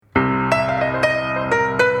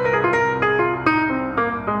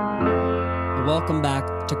welcome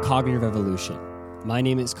back to Cognitive Revolution. My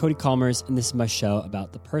name is Cody Chalmers, and this is my show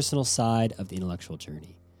about the personal side of the intellectual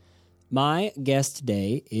journey. My guest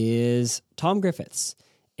today is Tom Griffiths,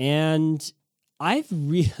 and I've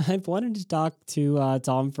wanted to talk to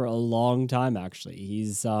Tom for a long time, actually.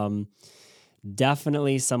 He's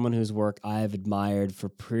definitely someone whose work I've admired for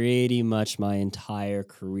pretty much my entire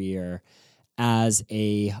career as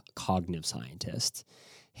a cognitive scientist.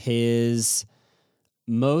 His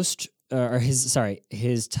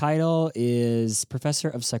title is Professor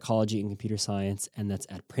of Psychology and Computer Science, and that's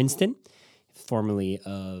at Princeton, formerly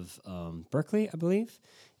of Berkeley, I believe.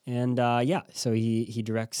 And so he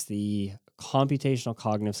directs the Computational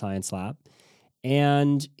Cognitive Science Lab,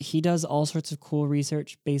 and he does all sorts of cool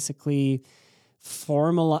research, basically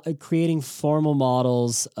creating formal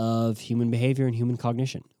models of human behavior and human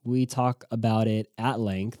cognition. We talk about it at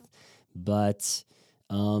length, but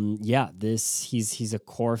he's a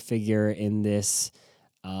core figure in this,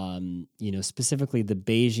 specifically the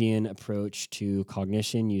Bayesian approach to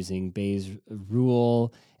cognition, using Bayes'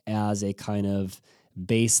 rule as a kind of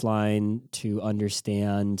baseline to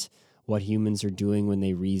understand what humans are doing when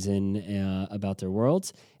they reason about their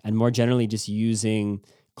worlds, and more generally just using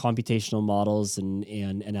computational models and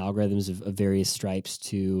algorithms of various stripes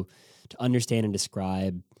to understand and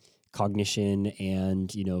describe cognition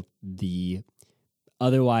and, the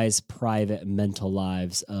otherwise private mental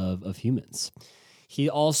lives of humans. He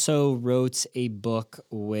also wrote a book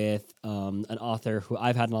with an author who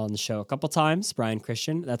I've had on the show a couple times, Brian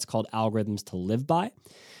Christian. That's called Algorithms to Live By.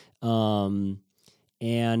 And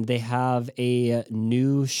they have a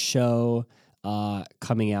new show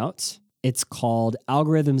coming out. It's called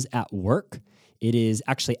Algorithms at Work. It is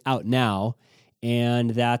actually out now, and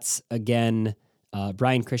that's, again,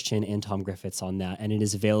 Brian Christian and Tom Griffiths on that, and it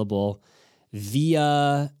is available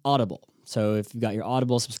via Audible. So if you've got your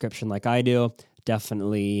Audible subscription like I do,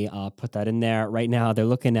 definitely put that in there. Right now, they're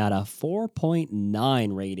looking at a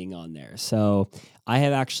 4.9 rating on there. So I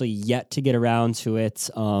have actually yet to get around to it.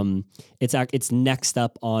 It's next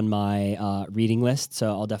up on my reading list, so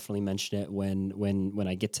I'll definitely mention it when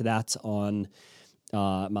I get to that on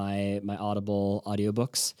my Audible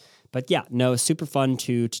audiobooks. But yeah, no, super fun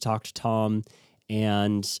to talk to Tom,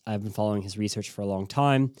 and I've been following his research for a long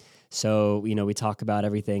time. So, we talk about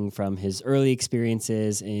everything from his early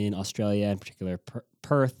experiences in Australia, in particular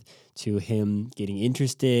Perth, to him getting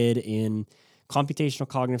interested in computational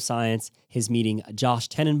cognitive science, his meeting Josh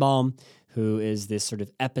Tenenbaum, who is this sort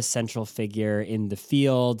of epicentral figure in the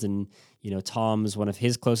field. And, Tom's one of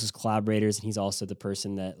his closest collaborators, and he's also the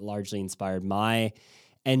person that largely inspired my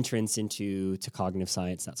entrance into cognitive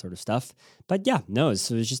science, that sort of stuff. But yeah, no,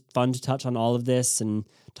 so it was just fun to touch on all of this and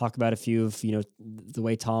talk about a few of, the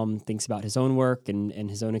way Tom thinks about his own work and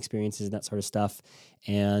his own experiences and that sort of stuff.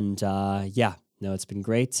 And it's been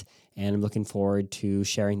great, and I'm looking forward to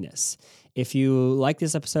sharing this. If you like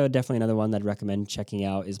this episode, definitely another one that I'd recommend checking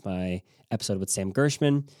out is my episode with Sam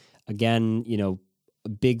Gershman. Again, a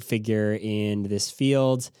big figure in this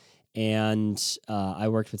field. And I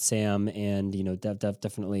worked with Sam, and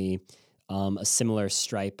definitely a similar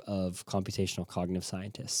stripe of computational cognitive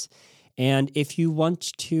scientists. And if you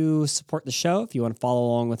want to support the show, if you want to follow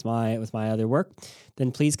along with my other work,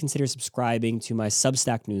 then please consider subscribing to my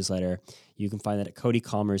Substack newsletter. You can find that at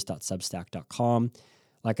codychalmers.substack.com.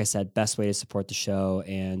 Like I said, best way to support the show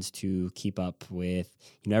and to keep up with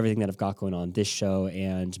everything that I've got going on this show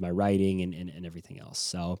and my writing and everything else.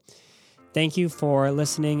 So thank you for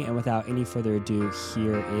listening, and without any further ado,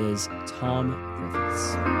 here is Tom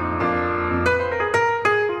Griffiths.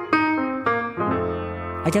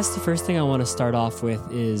 I guess the first thing I want to start off with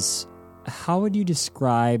is, how would you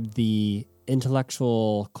describe the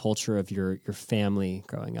intellectual culture of your family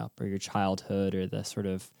growing up, or your childhood, or the sort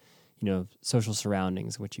of, social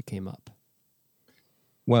surroundings in which you came up?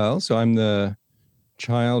 Well, so I'm the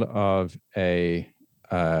child of a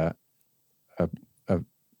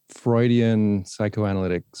Freudian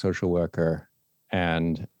psychoanalytic social worker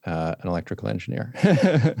and an electrical engineer.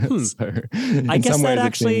 So I guess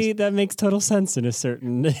that makes total sense in a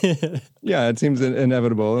certain... Yeah, it seems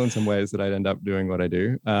inevitable in some ways that I'd end up doing what I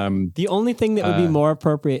do. The only thing that would be more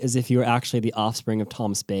appropriate is if you were actually the offspring of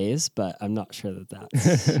Thomas Bayes, but I'm not sure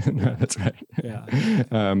that's... No, that's right.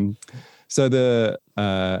 Yeah. So the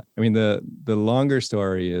longer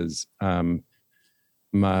story is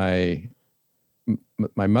my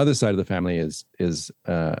mother's side of the family is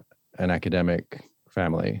an academic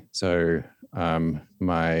family. So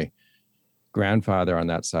my grandfather on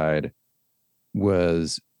that side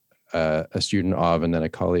was a student of, and then a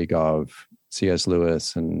colleague of, C.S.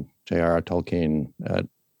 Lewis and J.R.R. Tolkien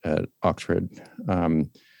at Oxford.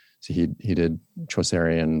 So he did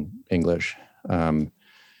Chaucerian English, and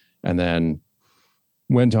then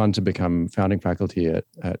went on to become founding faculty at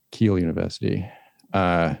Keele University.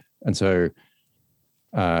 And so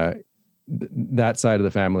that side of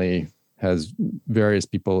the family has various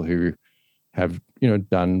people who have,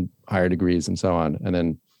 done higher degrees and so on. And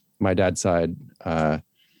then my dad's side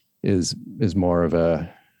is more of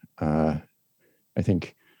a, I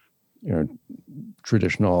think,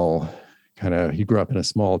 traditional kind of, he grew up in a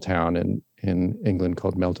small town in England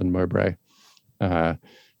called Melton Mowbray.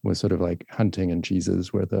 Was sort of like hunting and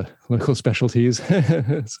cheeses were the local specialties.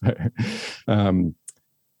 And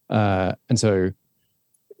so,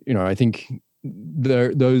 I think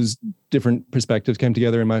those different perspectives came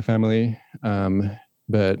together in my family.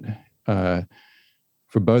 But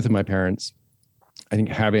for both of my parents, I think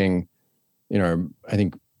having, I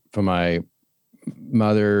think for my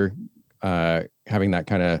mother, having that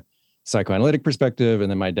kind of psychoanalytic perspective, and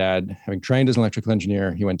then my dad, having trained as an electrical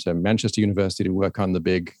engineer, he went to Manchester University to work on the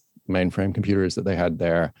big mainframe computers that they had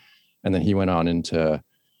there. And then he went on into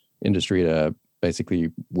industry to basically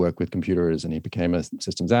work with computers, and he became a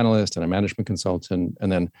systems analyst and a management consultant.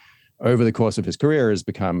 And then over the course of his career has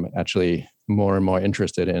become actually more and more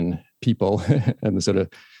interested in people and the sort of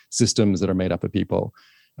systems that are made up of people.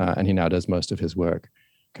 And he now does most of his work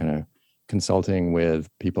kind of consulting with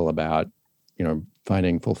people about,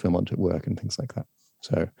 finding fulfillment at work and things like that.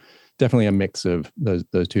 So definitely a mix of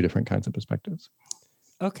those two different kinds of perspectives.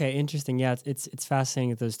 Okay, interesting. Yeah, it's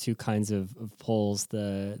fascinating, those two kinds of poles,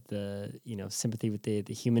 the sympathy with the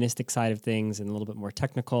humanistic side of things and a little bit more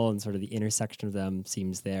technical, and sort of the intersection of them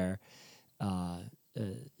seems there.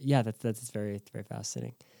 That's very, very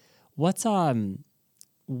fascinating. What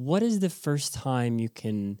is the first time you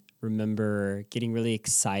can remember getting really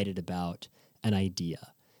excited about an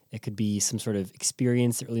idea? It could be some sort of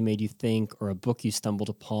experience that really made you think, or a book you stumbled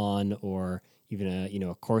upon, or even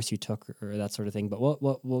a course you took, or that sort of thing. But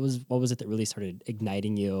what was it that really started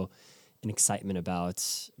igniting you an excitement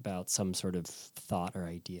about some sort of thought or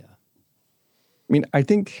idea? I mean, I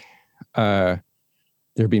think there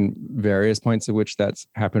have been various points at which that's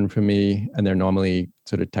happened for me, and they're normally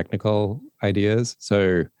sort of technical ideas.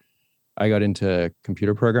 So I got into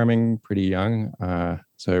computer programming pretty young.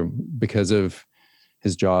 So because of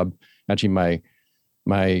his job, actually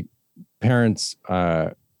my parents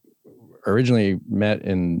originally met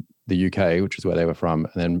in the UK, which is where they were from,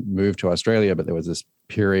 and then moved to Australia. But there was this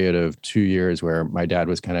period of 2 years where my dad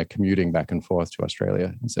was kind of commuting back and forth to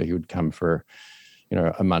Australia. And so he would come for,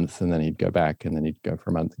 a month, and then he'd go back, and then he'd go for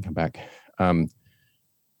a month and come back. And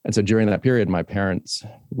so during that period, my parents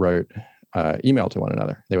wrote email to one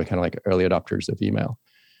another. They were kind of like early adopters of email.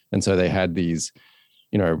 And so they had these,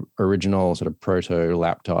 original sort of proto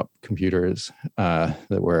laptop computers that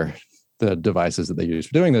were the devices that they used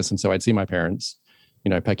for doing this. And so I'd see my parents,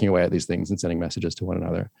 pecking away at these things and sending messages to one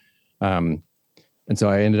another. And so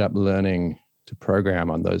I ended up learning to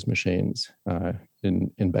program on those machines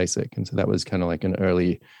in BASIC. And so that was kind of like an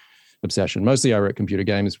early obsession. Mostly I wrote computer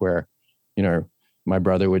games where, my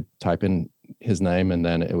brother would type in his name and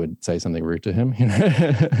then it would say something rude to him,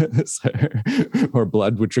 or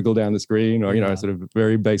blood would trickle down the screen, or, sort of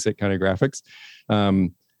very basic kind of graphics.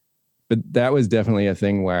 But that was definitely a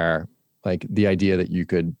thing where, like, the idea that you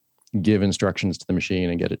could give instructions to the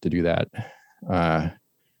machine and get it to do that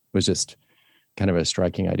was just kind of a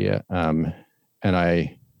striking idea. And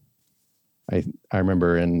I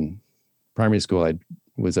remember in primary school, I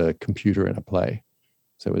was a computer in a play.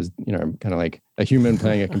 So it was, kind of like a human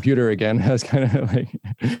playing a computer again, has kind of like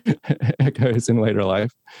echoes in later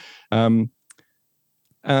life. And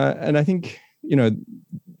I think,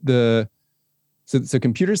 so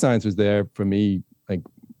computer science was there for me, like,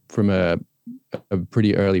 from a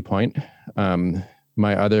pretty early point.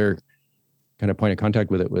 My other kind of point of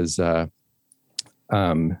contact with it was, so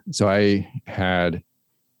I had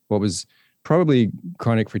what was probably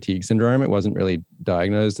chronic fatigue syndrome. It wasn't really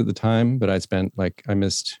diagnosed at the time, but I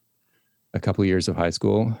missed a couple of years of high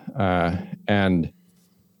school. And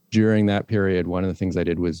during that period, one of the things I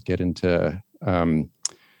did was get into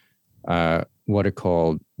what are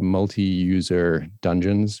called multi-user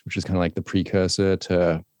dungeons, which is kind of like the precursor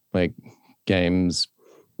to like games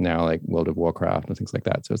now, like World of Warcraft and things like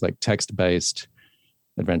that. So it's like text-based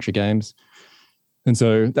adventure games. And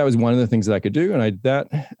so that was one of the things that I could do. And I did that.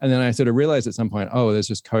 And then I sort of realized at some point, there's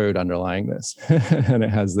just code underlying this. And it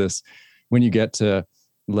has this, when you get to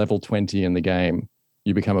level 20 in the game,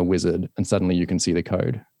 you become a wizard and suddenly you can see the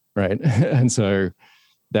code, right? And so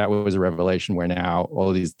that was a revelation where now all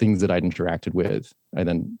of these things that I'd interacted with, I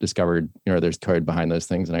then discovered, there's code behind those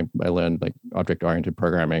things. And I learned like object-oriented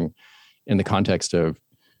programming in the context of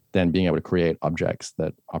then being able to create objects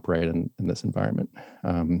that operate in this environment.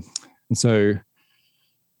 And so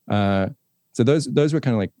those were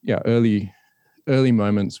kind of like, early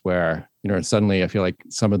moments where, suddenly I feel like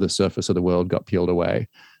some of the surface of the world got peeled away.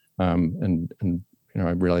 And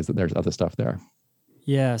I realized that there's other stuff there.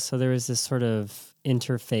 Yeah, so there was this sort of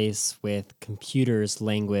interface with computers,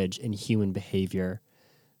 language, and human behavior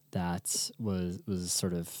that was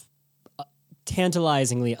sort of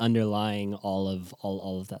tantalizingly underlying all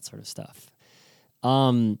of that sort of stuff.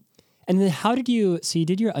 And then so you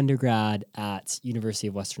did your undergrad at University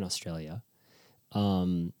of Western Australia.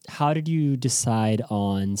 How did you decide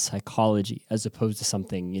on psychology as opposed to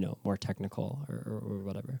something, more technical or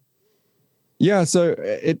whatever? Yeah, so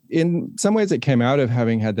in some ways it came out of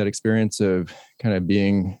having had that experience of kind of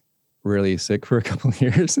being really sick for a couple of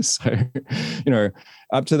years. So,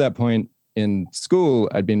 up to that point in school,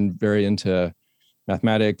 I'd been very into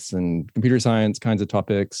mathematics and computer science kinds of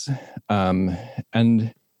topics.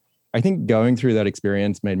 And I think going through that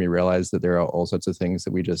experience made me realize that there are all sorts of things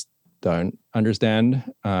that we just don't understand.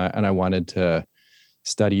 And I wanted to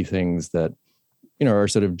study things that, are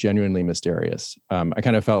sort of genuinely mysterious. I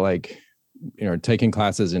kind of felt like, taking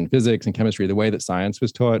classes in physics and chemistry, the way that science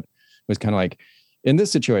was taught was kind of like, in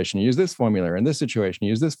this situation, use this formula. In this situation,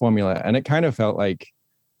 use this formula. And it kind of felt like,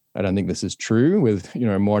 I don't think this is true with,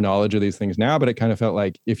 more knowledge of these things now, but it kind of felt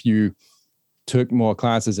like if you took more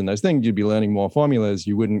classes in those things, you'd be learning more formulas.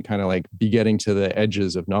 You wouldn't kind of like be getting to the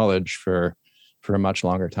edges of knowledge for a much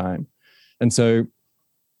longer time. And so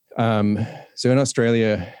in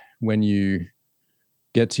Australia, when you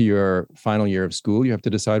get to your final year of school, you have to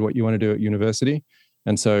decide what you want to do at university.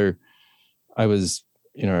 And so I was,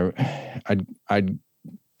 I'd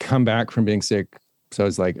come back from being sick. So I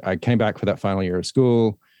was like, I came back for that final year of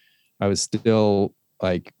school. I was still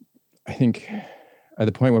like, I think at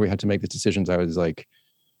the point where we had to make the decisions, I was like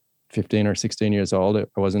 15 or 16 years old. I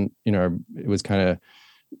wasn't, it was kind of,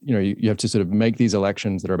 you have to sort of make these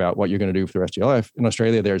elections that are about what you're going to do for the rest of your life. In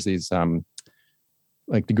Australia, there's these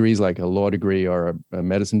like degrees, like a law degree or a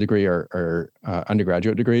medicine degree or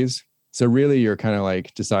undergraduate degrees. So really you're kind of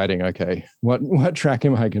like deciding, okay, what track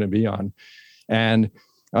am I going to be on? And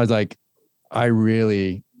I was like, I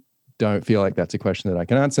really don't feel like that's a question that I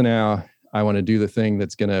can answer now. I want to do the thing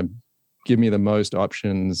that's going to give me the most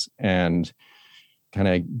options and kind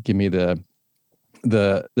of give me the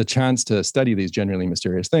chance to study these genuinely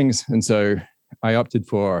mysterious things. And so I opted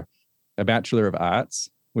for a Bachelor of Arts,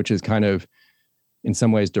 which is kind of in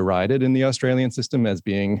some ways derided in the Australian system as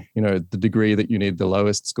being, the degree that you need the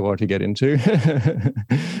lowest score to get into.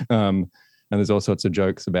 And there's all sorts of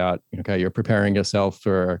jokes about, okay, you're preparing yourself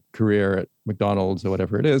for a career at McDonald's or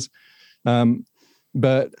whatever it is.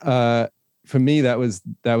 But for me, that was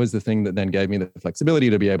the thing that then gave me the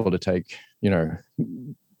flexibility to be able to take,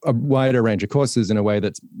 a wider range of courses in a way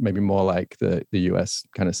that's maybe more like the US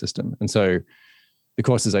kind of system. And so the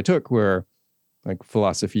courses I took were like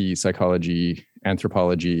philosophy, psychology,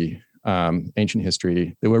 anthropology, ancient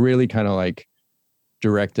history. They were really kind of like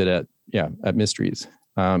directed at mysteries.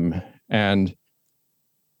 And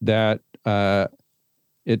that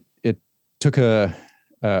it took a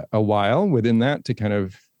while within that to kind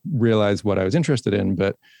of realize what I was interested in.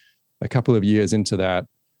 But a couple of years into that,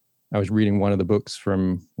 I was reading one of the books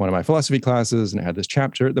from one of my philosophy classes, and it had this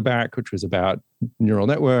chapter at the back, which was about neural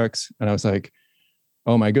networks. And I was like,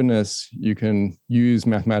 oh my goodness, you can use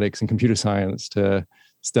mathematics and computer science to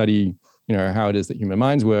study, how it is that human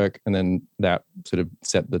minds work. And then that sort of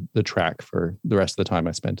set the track for the rest of the time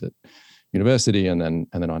I spent at university and then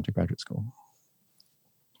on to graduate school.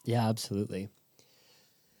 Yeah, absolutely.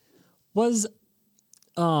 Was,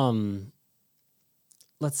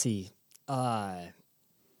 let's see.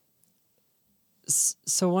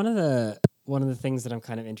 So one of the things that I'm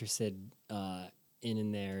kind of interested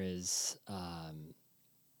in there is,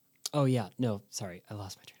 oh yeah, no, sorry, I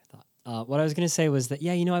lost my train of thought. What I was going to say was that,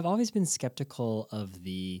 I've always been skeptical of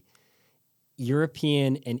the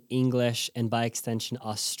European and English and by extension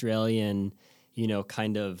Australian,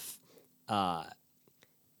 kind of,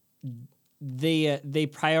 they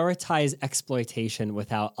prioritize exploitation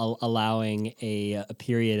without allowing a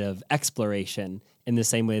period of exploration. In the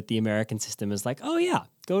same way that the American system is like, oh yeah,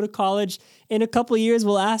 go to college. In a couple of years,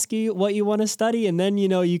 we'll ask you what you want to study. And then,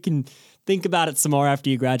 you can think about it some more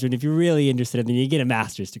after you graduate. If you're really interested, then you get a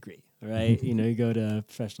master's degree, right? You go to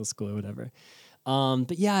professional school or whatever.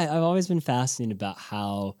 But yeah, I've always been fascinated about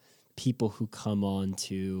how people who come on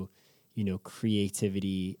to,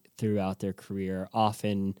 creativity throughout their career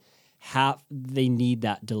often they need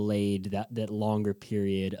that delayed, that longer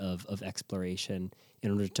period of exploration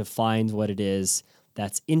in order to find what it is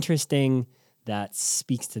that's interesting, that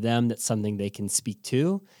speaks to them, that's something they can speak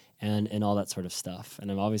to, and all that sort of stuff.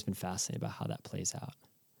 And I've always been fascinated about how that plays out.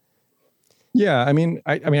 Yeah, I mean,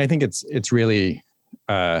 I think it's really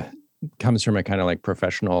comes from a kind of like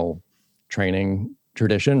professional training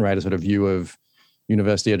tradition, right? A sort of view of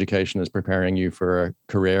university education as preparing you for a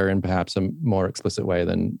career in perhaps a more explicit way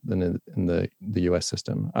than in the US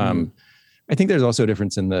system. I think there's also a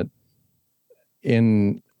difference in that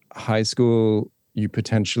in high school, you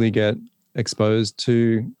potentially get exposed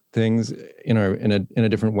to things, in a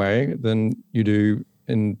different way than you do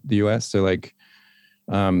in the US. So like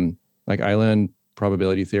I learned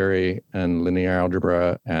probability theory and linear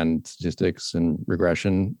algebra and statistics and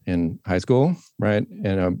regression in high school, right?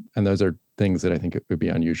 And those are things that I think it would be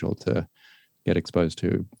unusual to get exposed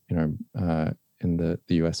to, in the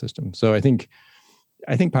US system. So I think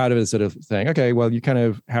part of it is sort of saying, okay, well, you kind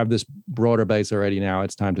of have this broader base already now.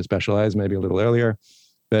 It's time to specialize maybe a little earlier.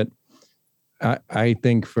 But I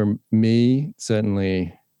think for me,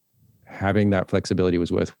 certainly having that flexibility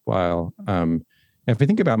was worthwhile. If I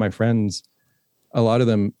think about my friends, a lot of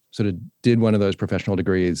them sort of did one of those professional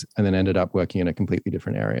degrees and then ended up working in a completely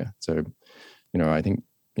different area. So, I think,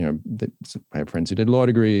 I have friends who did law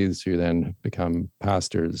degrees who then become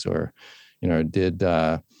pastors, or, did,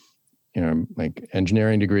 like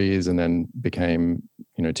engineering degrees and then became,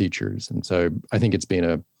 teachers. And so I think it's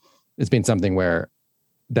been something where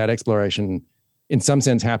that exploration in some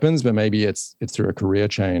sense happens, but maybe it's through a career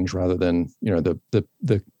change rather than,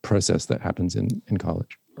 the process that happens in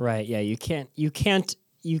college. Right. Yeah. You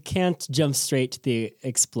can't jump straight to the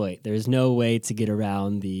exploit. There's no way to get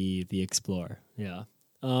around the explore. Yeah.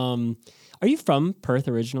 Are you from Perth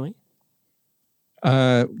originally?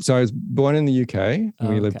 So I was born in the UK. And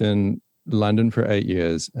we lived in London for 8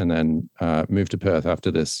 years and then moved to Perth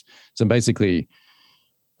after this. So basically,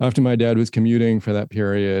 after my dad was commuting for that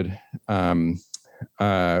period,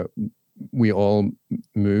 we all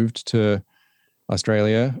moved to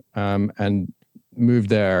Australia and moved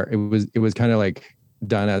there. It was kind of like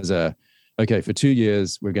done as okay, for 2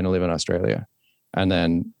 years, we're going to live in Australia. And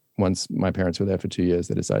then once my parents were there for 2 years,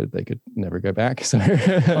 they decided they could never go back. So,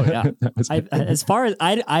 as far as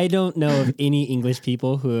I don't know of any English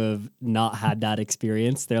people who have not had that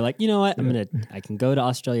experience. They're like, you know what? I can go to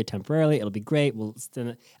Australia temporarily. It'll be great. And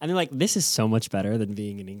they're like, this is so much better than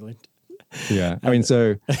being in England. Yeah. I mean,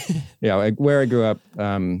 so yeah, like where I grew up,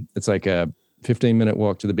 it's like a 15-minute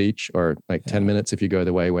walk to the beach, or like 10 minutes if you go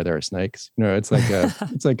the way where there are snakes. It's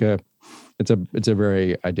a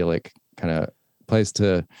very idyllic kind of place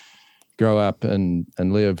to grow up and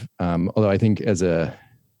live. Although I think as a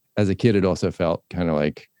kid, it also felt kind of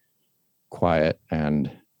like quiet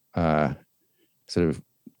and sort of,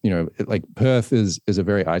 like Perth is a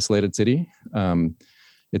very isolated city.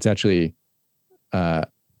 It's actually,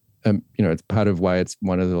 it's part of why it's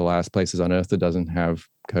one of the last places on earth that doesn't have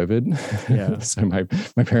COVID. Yeah. So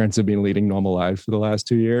my parents have been leading normal lives for the last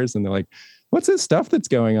 2 years, and they're like, "What's this stuff that's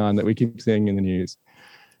going on that we keep seeing in the news?"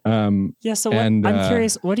 I'm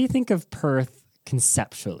curious, what do you think of Perth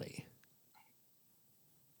conceptually?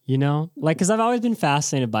 Because I've always been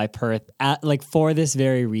fascinated by Perth for this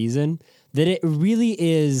very reason, that it really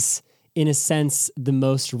is, in a sense, the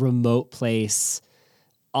most remote place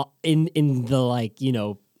in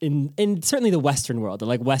the in certainly the Western world, the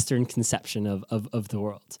Western conception of the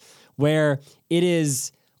world, where it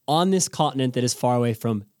is on this continent that is far away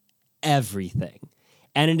from everything,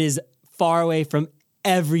 and it is far away from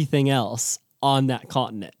everything else on that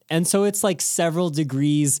continent. And so it's like several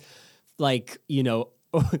degrees, it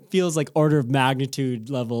feels like order of magnitude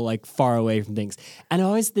level, far away from things. And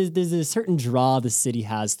always there's a certain draw the city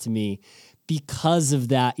has to me because of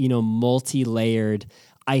that, multi-layered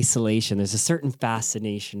isolation. There's a certain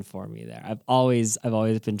fascination for me there. I've always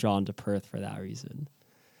been drawn to Perth for that reason.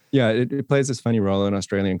 Yeah, it plays this funny role in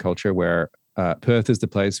Australian culture where Perth is the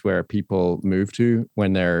place where people move to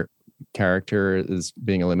when their character is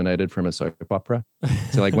being eliminated from a soap opera.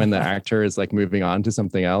 So when the actor is moving on to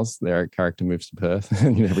something else, their character moves to Perth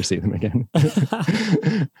and you never see them again.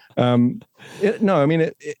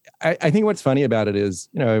 I think what's funny about it is,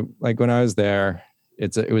 when I was there,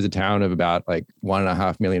 it was a town of about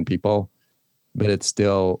 1.5 million people, but it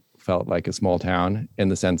still felt like a small town in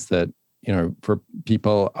the sense that, for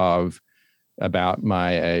people of about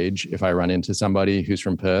my age, if I run into somebody who's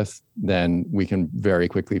from Perth, then we can very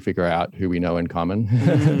quickly figure out who we know in common.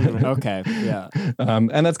 Okay. Yeah.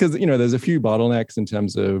 And that's because, there's a few bottlenecks in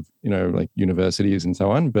terms of, universities and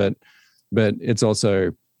so on, but it's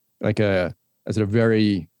also a sort of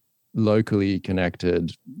very locally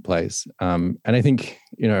connected place. And I think,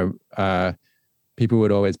 people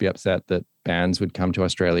would always be upset that bands would come to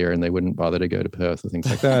Australia and they wouldn't bother to go to Perth or things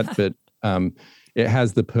like that. But it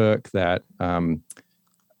has the perk that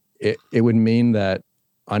it would mean that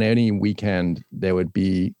on any weekend, there would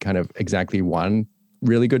be kind of exactly one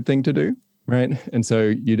really good thing to do, right? And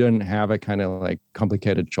so you don't have a kind of like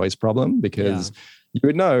complicated choice problem because you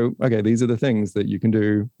would know, okay, these are the things that you can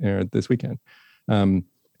do this weekend.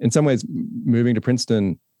 In some ways, moving to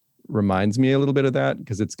Princeton reminds me a little bit of that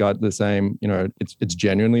because it's got the same, it's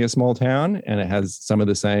genuinely a small town and it has some of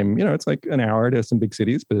the same, it's like an hour to some big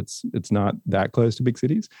cities, but it's not that close to big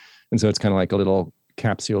cities. And so it's kind of like a little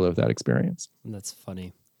capsule of that experience. That's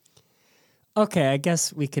funny. Okay, I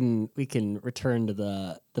guess we can return to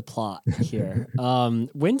the plot here.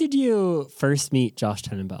 When did you first meet Josh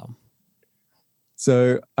Tenenbaum?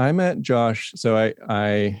 So I met Josh. So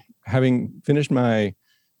I having finished my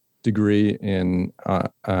degree in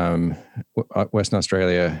Western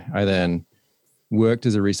Australia, I then worked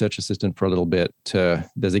as a research assistant for a little bit.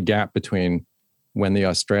 There's a gap between when the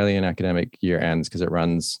Australian academic year ends because it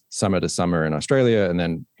runs summer to summer in Australia, and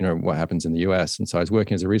then what happens in the US. And so I was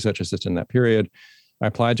working as a research assistant in that period. I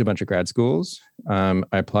applied to a bunch of grad schools. I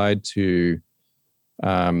applied to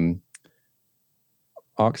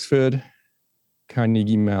Oxford,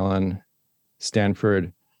 Carnegie Mellon,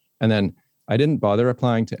 Stanford, and then I didn't bother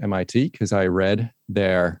applying to MIT because I read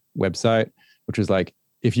their website, which was like,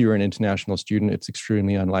 if you're an international student, it's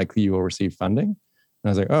extremely unlikely you will receive funding. And I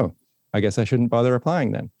was like, oh, I guess I shouldn't bother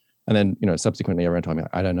applying then. And then, subsequently everyone told me,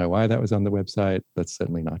 I don't know why that was on the website. That's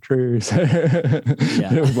certainly not true. So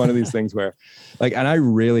it was one of these things where and I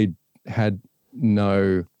really had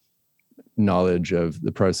no knowledge of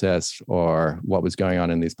the process or what was going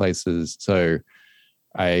on in these places. So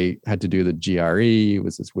I had to do the GRE. It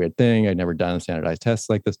was this weird thing. I'd never done standardized tests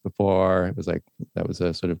like this before. It was like, that was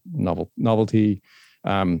a sort of novelty.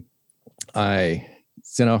 I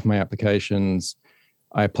sent off my applications.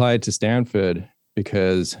 I applied to Stanford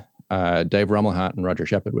because Dave Rumelhart and Roger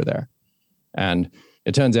Shepard were there. And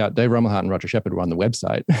it turns out Dave Rumelhart and Roger Shepard were on the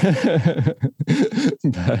website.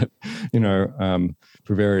 But,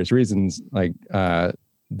 for various reasons,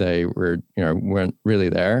 they were, weren't really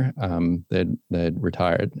there. They'd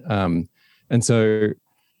retired. And so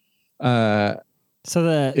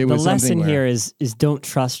the lesson here is don't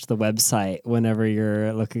trust the website whenever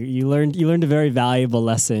you're looking. You learned a very valuable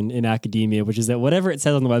lesson in academia, which is that whatever it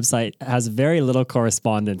says on the website has very little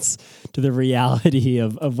correspondence to the reality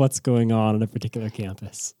of what's going on a particular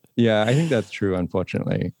campus. Yeah, I think that's true,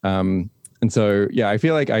 unfortunately. And so, I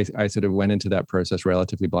feel like I sort of went into that process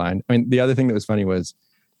relatively blind. I mean, the other thing that was funny was,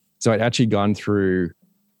 so I'd actually gone through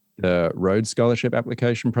the Rhodes Scholarship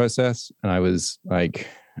application process, and I was like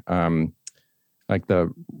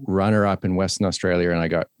the runner-up in Western Australia, and I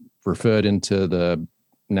got referred into the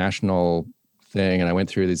national thing, and I went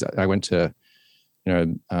through these. I went to,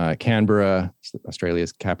 Canberra,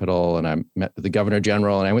 Australia's capital, and I met with the Governor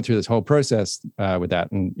General, and I went through this whole process with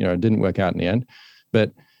that, and it didn't work out in the end.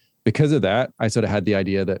 But because of that, I sort of had the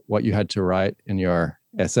idea that what you had to write in your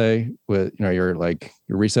essay with, your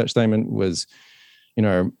research statement was,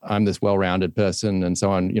 I'm this well-rounded person and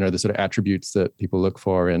so on, the sort of attributes that people look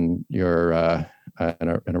for in your in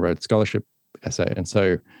a Rhodes Scholarship essay. And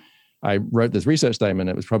so I wrote this research statement.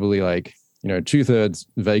 It was probably 2/3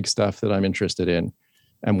 vague stuff that I'm interested in,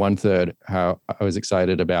 and 1/3 how I was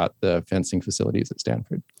excited about the fencing facilities at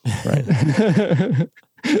Stanford. Right.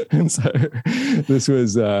 And so this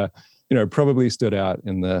was, probably stood out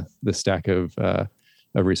in the stack of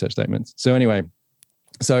research statements. So anyway,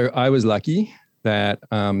 so I was lucky that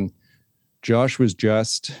Josh was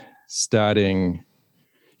just starting.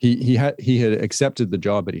 He had accepted the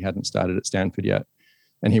job, but he hadn't started at Stanford yet,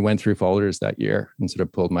 and he went through folders that year and sort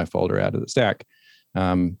of pulled my folder out of the stack,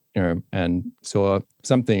 and saw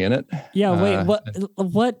something in it. Yeah. Wait.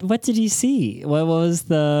 What did he see? What was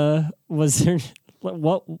there?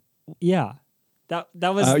 What? Yeah. That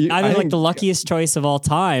was either the luckiest choice of all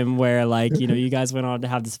time, where you guys went on to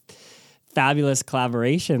have this fabulous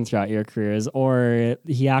collaboration throughout your careers, or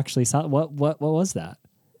he actually saw what was that?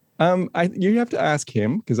 You have to ask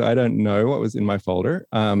him because I don't know what was in my folder.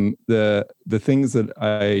 The things that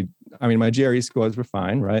I mean, my GRE scores were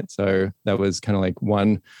fine, right? So that was kind of like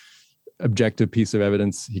one objective piece of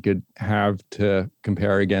evidence he could have to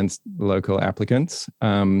compare against local applicants.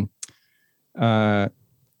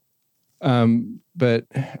 But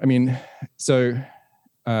I mean, so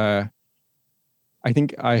I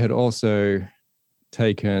think I had also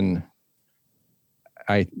taken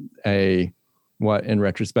what in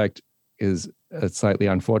retrospect is a slightly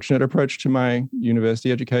unfortunate approach to my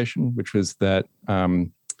university education, which was that,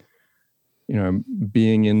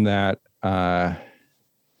 being in that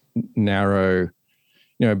narrow,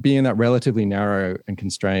 be in that relatively narrow and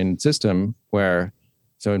constrained system where,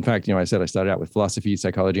 so in fact, I said I started out with philosophy,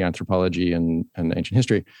 psychology, anthropology, and ancient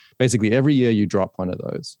history. Basically, every year you drop one of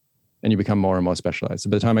those and you become more and more specialized. So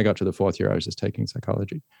by the time I got to the fourth year, I was just taking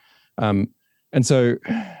psychology. And so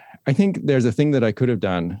I think there's a thing that I could have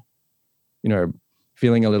done,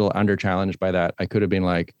 feeling a little under challenged by that. I could have been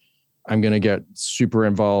like, I'm going to get super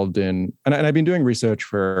involved in, and I've been doing research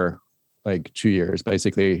for like 2 years,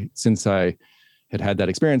 basically, since I had that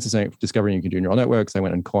experience of discovering you can do neural networks. I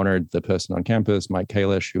went and cornered the person on campus, Mike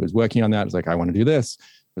Kalish, who was working on that. I was like, I want to do this.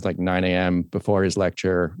 It was like 9 a.m. before his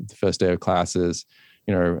lecture, the first day of classes,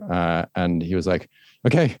 and he was like,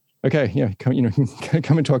 okay, yeah,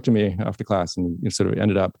 come and talk to me after class. And sort of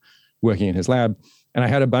ended up working in his lab. And I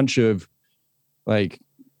had a bunch of like,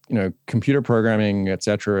 computer programming, et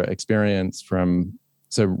cetera, experience from,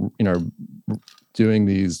 doing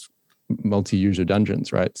these multi-user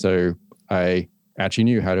dungeons, right? So I actually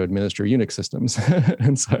knew how to administer Unix systems.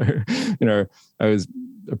 And so, I was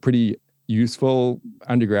a pretty useful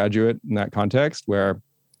undergraduate in that context where,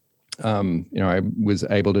 I was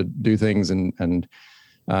able to do things and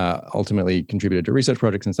ultimately contributed to research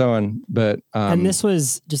projects and so on. But and this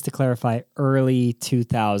was, just to clarify, early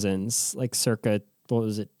 2000s, like circa, what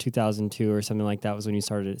was it, 2002 or something like that was when you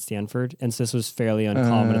started at Stanford. And so this was fairly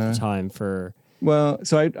uncommon at the time for... Well,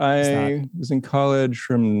 so I was in college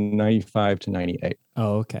from 95 to 98.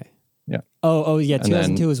 Oh, okay. Yeah. Oh, yeah.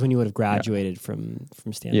 2002 was when you would have graduated from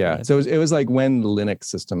Stanford. Yeah. So it was like when Linux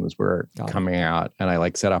systems were coming out, and I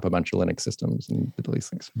like set up a bunch of Linux systems and did these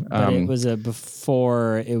things. But it was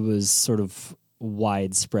before it was sort of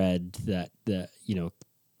widespread that the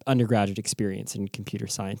undergraduate experience in computer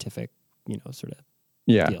scientific sort of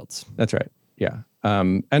fields. That's right. Yeah.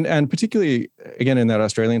 And particularly, again, in that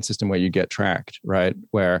Australian system where you get tracked, right,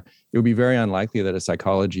 where it would be very unlikely that a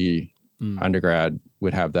psychology undergrad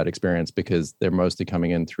would have that experience because they're mostly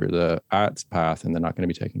coming in through the arts path and they're not going to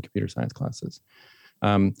be taking computer science classes.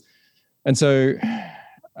 And so,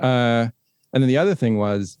 and then the other thing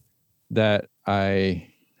was that I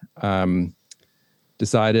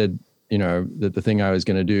decided, that the thing I was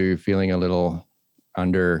going to do, feeling a little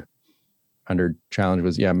under challenge,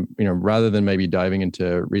 was rather than maybe diving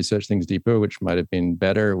into research things deeper, which might have been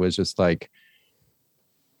better, was just like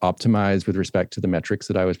optimize with respect to the metrics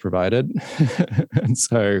that I was provided. And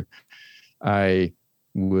so I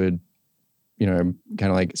would kind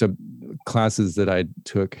of like, so classes that I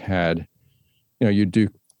took had, you do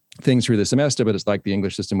things through the semester, but it's like the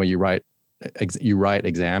English system where you write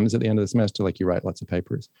exams at the end of the semester, like you write lots of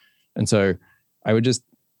papers. And so I would just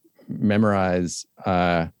memorize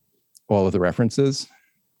all of the references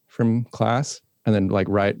from class and then like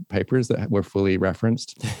write papers that were fully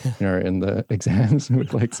referenced, in the exams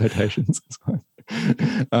with like citations and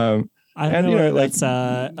so on. I don't know whether that's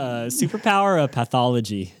a superpower or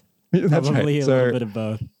pathology. That's probably right. a little bit of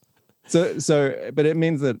both. So, but it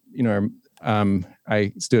means that,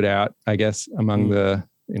 I stood out, I guess, among the,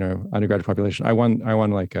 undergraduate population. I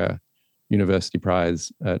won like a university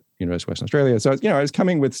prize at University of Western Australia. So, I was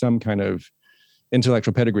coming with some kind of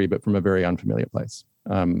intellectual pedigree, but from a very unfamiliar place.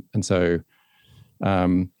 And so,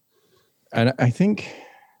 and I think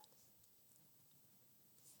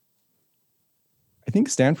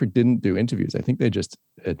Stanford didn't do interviews. I think they just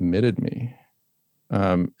admitted me.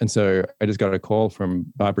 And so I just got a call from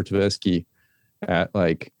Barbara Tversky at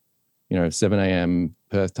like, 7 a.m.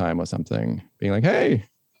 Perth time or something, being like, hey,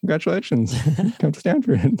 congratulations, come to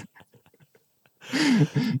Stanford.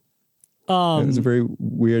 It was a very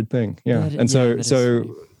weird thing. Yeah.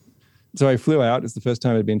 So I flew out. It's the first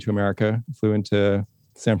time I'd been to America. I flew into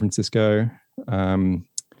San Francisco. There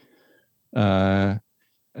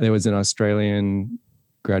was an Australian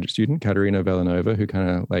graduate student, Katerina Villanova, who kind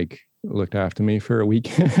of like looked after me for a week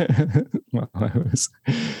while I was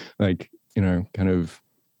like, kind of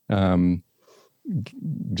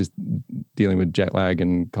just dealing with jet lag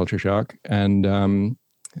and culture shock. And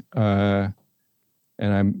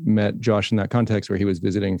I met Josh in that context where he was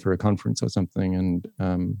visiting for a conference or something, and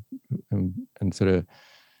sort of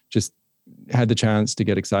just had the chance to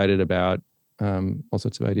get excited about all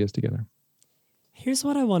sorts of ideas together. Here's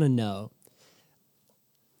what I want to know.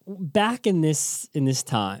 Back in this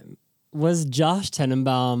time, was Josh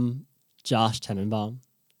Tenenbaum Josh Tenenbaum?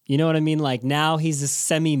 You know what I mean? Like now he's a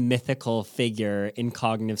semi-mythical figure in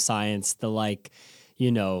cognitive science,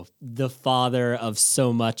 the father of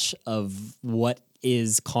so much of what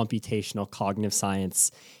is computational cognitive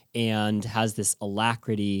science, and has this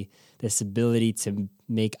alacrity, this ability to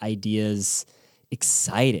make ideas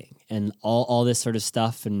exciting and all this sort of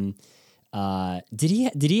stuff. And Did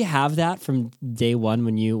he have that from day one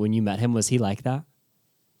when you met him? Was he like that?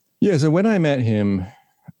 Yeah. So when I met him,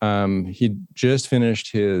 he'd just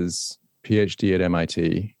finished his PhD at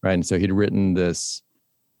MIT, right? And so he'd written this,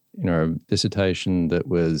 dissertation that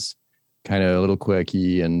was kind of a little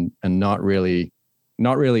quirky and not really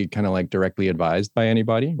kind of like directly advised by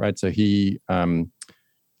anybody, right? So he,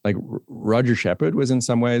 like Roger Shepard was in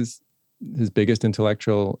some ways his biggest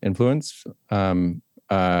intellectual influence. And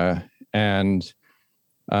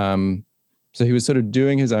so he was sort of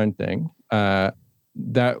doing his own thing.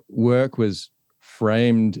 That work was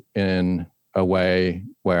framed in a way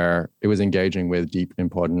where it was engaging with deep,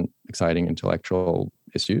 important, exciting intellectual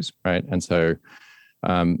issues, right? And so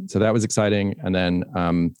that was exciting. And then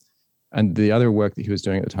and the other work that he was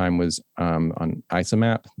doing at the time was on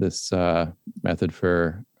isomap, this method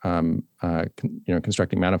for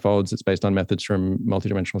constructing manifolds. It's based on methods from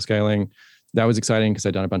multidimensional scaling. That was exciting because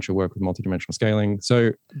I'd done a bunch of work with multidimensional scaling.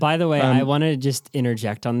 So, by the way, I want to just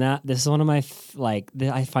interject on that. This is one of my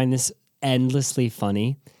I find this endlessly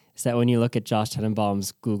funny. Is that when you look at Josh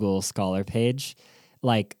Tenenbaum's Google Scholar page,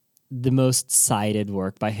 like the most cited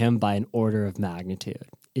work by him by an order of magnitude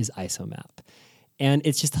is isomap. And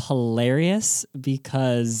it's just hilarious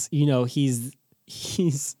because,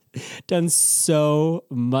 he's done so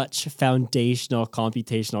much foundational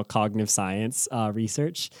computational cognitive science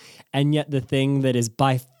research. And yet the thing that is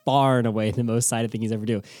by far and away the most cited thing he's ever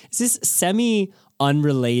do is this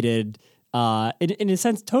semi-unrelated, in a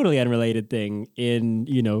sense, totally unrelated thing in,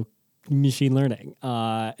 machine learning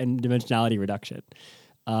and dimensionality reduction.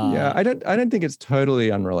 I don't think it's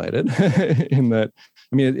totally unrelated in that.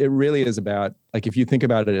 I mean, it really is about, like, if you think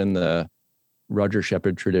about it in the Roger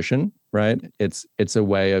Shepard tradition, right? It's a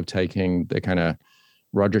way of taking the kind of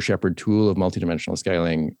Roger Shepard tool of multidimensional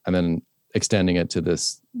scaling and then extending it to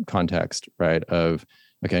this context, right? Of,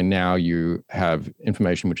 okay, now you have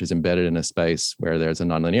information which is embedded in a space where there's a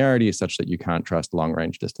nonlinearity such that you can't trust long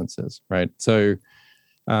range distances, right? So,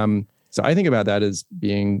 so I think about that as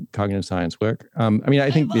being cognitive science work. I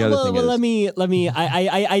think the other thing is... Let me.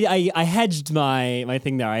 I hedged my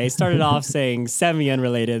thing there. I started off saying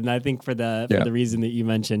semi-unrelated, and I think for the reason that you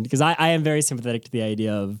mentioned, because I am very sympathetic to the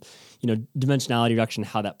idea of dimensionality reduction,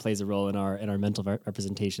 how that plays a role in our mental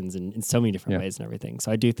representations in so many different ways and everything.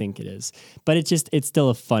 So I do think it is, but it's still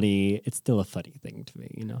a funny thing to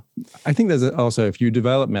me, I think there's also, if you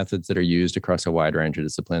develop methods that are used across a wide range of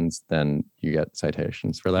disciplines, then you get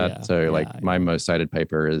citations for that. Yeah, so my most cited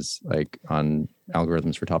paper is like on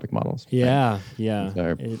algorithms for topic models. Yeah. Right? Yeah.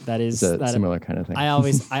 So that is a similar kind of thing.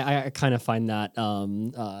 I kind of find that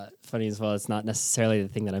funny as well. It's not necessarily the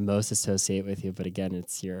thing that I most associate with you, but again,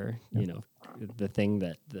 it's your, the thing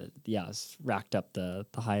that has racked up the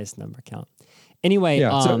highest number count. Anyway,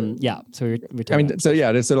 so we're talking to sort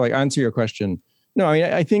of like answer your question. No,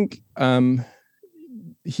 I think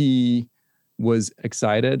he was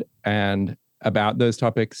excited and about those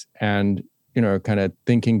topics and, kind of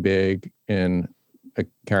thinking big in a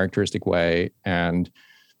characteristic way and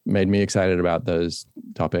made me excited about those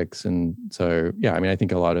topics. And so, I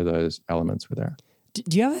think a lot of those elements were there.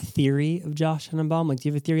 Do you have a theory of Josh Tenenbaum? Like, do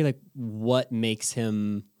you have a theory, like what makes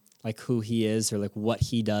him like who he is or like what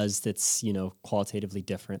he does that's, qualitatively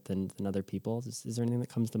different than other people? Is there anything that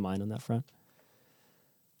comes to mind on that front?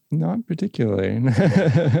 Not particularly. No.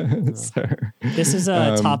 This is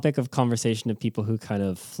a topic of conversation of people who kind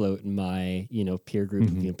of float in my, peer group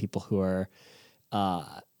of people who are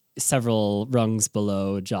several rungs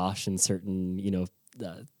below Josh in certain,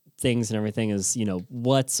 things and everything is,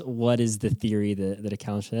 what is the theory that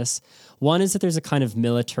accounts for this? One is that there's a kind of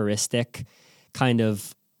militaristic kind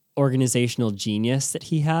of organizational genius that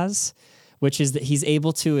he has, which is that he's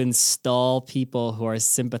able to install people who are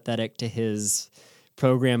sympathetic to his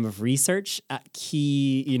program of research at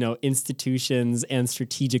key, institutions and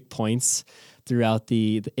strategic points throughout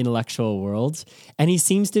the intellectual world. And he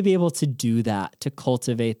seems to be able to do that, to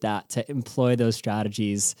cultivate that, to employ those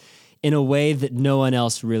strategies in a way that no one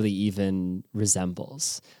else really even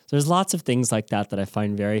resembles. So there's lots of things like that I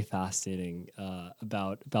find very fascinating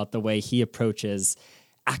about the way he approaches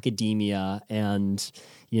academia and,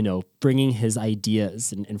 bringing his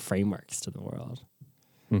ideas and frameworks to the world.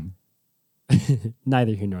 Mm-hmm.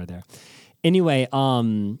 Neither here nor there. Anyway,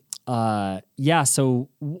 so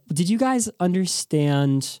did you guys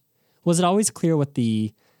understand, was it always clear what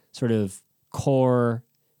the sort of core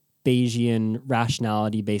Bayesian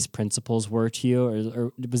rationality-based principles were to you?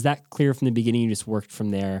 Or was that clear from the beginning, you just worked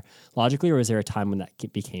from there logically, or was there a time when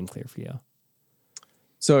that became clear for you?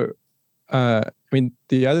 So,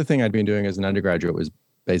 the other thing I'd been doing as an undergraduate was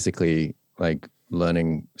basically like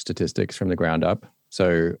learning statistics from the ground up.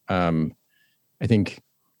 So, I think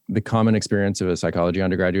the common experience of a psychology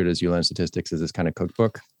undergraduate is you learn statistics as this kind of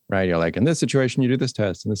cookbook, right? You're like, in this situation, you do this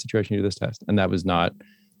test. In this situation, you do this test. And that was not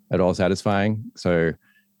at all satisfying. So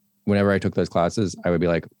whenever I took those classes, I would be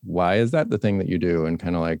like, why is that the thing that you do? And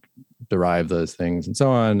kind of like derive those things and so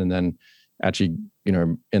on. And then actually,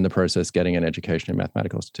 in the process, getting an education in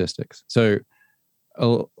mathematical statistics. So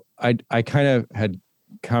I kind of had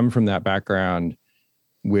come from that background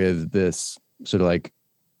with this sort of like,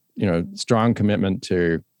 strong commitment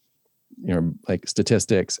to, like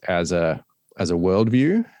statistics as a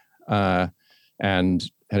worldview,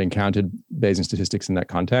 and had encountered Bayesian statistics in that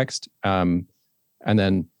context. And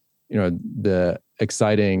then, the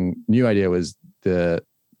exciting new idea was that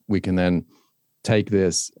we can then take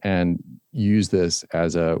this and use this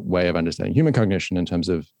as a way of understanding human cognition in terms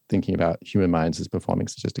of thinking about human minds as performing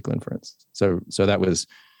statistical inference. So that was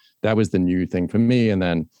the new thing for me. And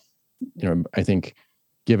then, I think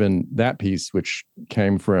given that piece, which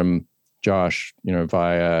came from Josh,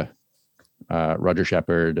 via Roger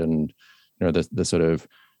Shepard and, the sort of,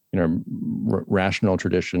 rational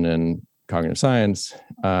tradition in cognitive science,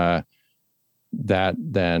 that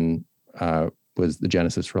then was the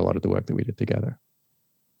genesis for a lot of the work that we did together.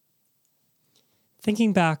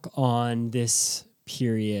 Thinking back on this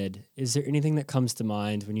period, is there anything that comes to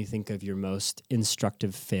mind when you think of your most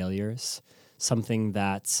instructive failures? Something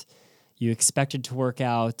that you expected to work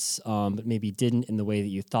out, but maybe didn't in the way that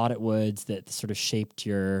you thought it would, that sort of shaped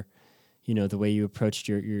your, the way you approached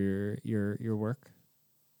your work?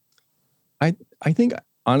 I think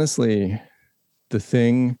honestly, the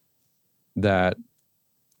thing that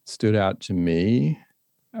stood out to me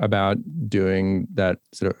about doing that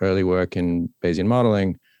sort of early work in Bayesian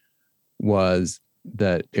modeling was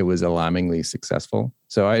that it was alarmingly successful.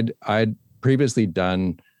 So I'd previously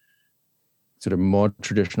done sort of more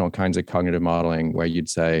traditional kinds of cognitive modeling where you'd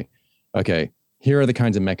say, okay, here are the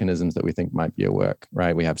kinds of mechanisms that we think might be at work,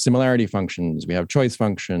 right? We have similarity functions, we have choice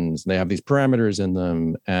functions, they have these parameters in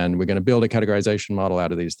them, and we're going to build a categorization model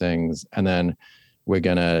out of these things. And then we're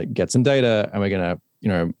going to get some data, and we're going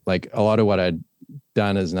to, like a lot of what I'd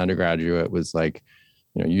done as an undergraduate was like,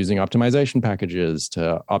 using optimization packages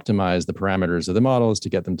to optimize the parameters of the models to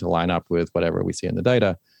get them to line up with whatever we see in the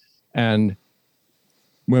data. And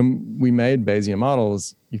when we made Bayesian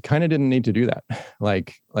models, you kind of didn't need to do that.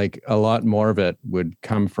 Like a lot more of it would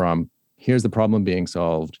come from, here's the problem being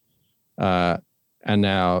solved. And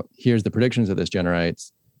now here's the predictions that this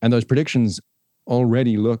generates. And those predictions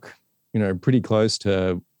already look, pretty close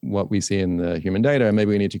to what we see in the human data. And maybe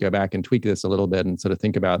we need to go back and tweak this a little bit and sort of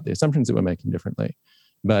think about the assumptions that we're making differently.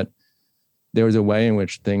 But there was a way in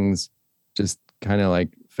which things just kind of like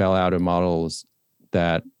fell out of models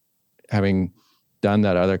that, having done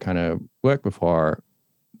that other kind of work before,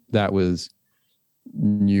 that was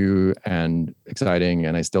new and exciting.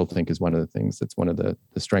 And I still think is one of the things that's one of the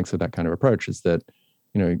strengths of that kind of approach is that,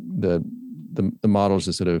 the models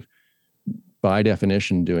are sort of by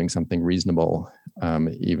definition doing something reasonable,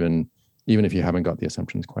 even if you haven't got the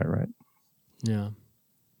assumptions quite right. Yeah.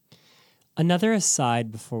 Another aside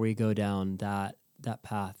before we go down that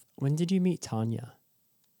path, when did you meet Tanya?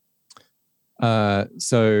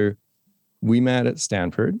 So we met at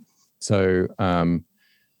Stanford. So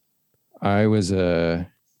I was a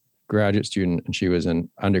graduate student and she was an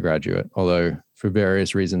undergraduate, although for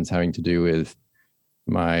various reasons having to do with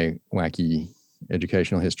my wacky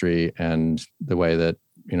educational history and the way that,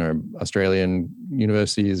 Australian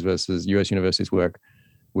universities versus US universities work,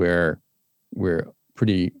 where we're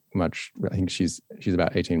pretty much, I think she's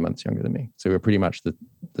about 18 months younger than me. So we're pretty much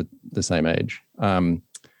the same age. And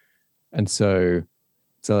so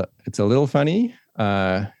it's a little funny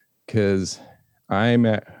because I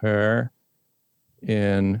met her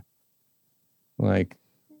in like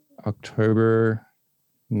October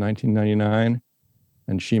 1999,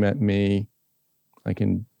 and she met me like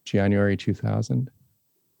in January 2000.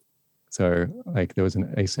 So like there was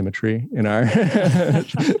an asymmetry in our,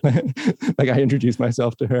 like I introduced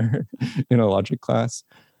myself to her in a logic class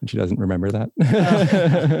and she doesn't remember that.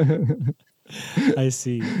 I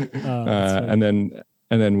see. And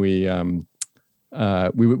then we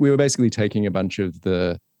were basically taking a bunch of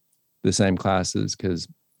the same classes because,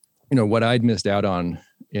 what I'd missed out on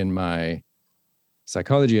in my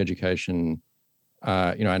psychology education,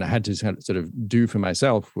 and I had to sort of do for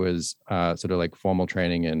myself was sort of like formal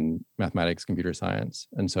training in mathematics, computer science.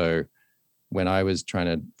 And so when I was trying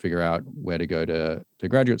to figure out where to go to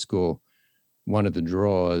graduate school, one of the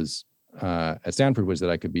draws at Stanford was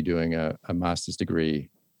that I could be doing a master's degree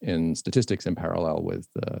in statistics in parallel with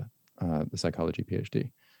the psychology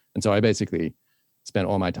PhD. And so I basically spent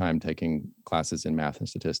all my time taking classes in math and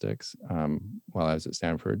statistics while I was at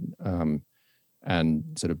Stanford, and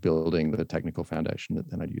sort of building the technical foundation that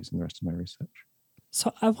then I'd use in the rest of my research.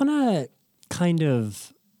 So I want to kind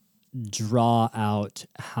of draw out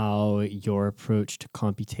how your approach to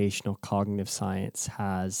computational cognitive science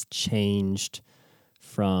has changed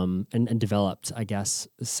from and developed, I guess,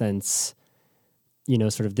 since,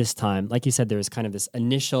 sort of this time. Like you said, there was kind of this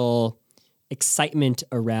initial excitement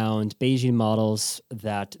around Bayesian models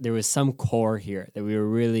that there was some core here, that we were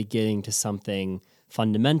really getting to something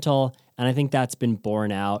fundamental. And I think that's been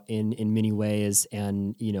borne out in many ways.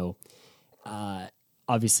 And,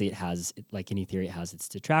 obviously it has, like any theory, it has its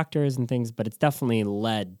detractors and things, but it's definitely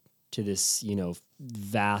led to this,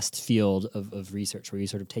 vast field of research where you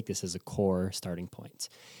sort of take this as a core starting point.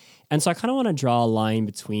 And so I kind of want to draw a line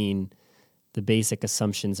between the basic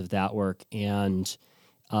assumptions of that work and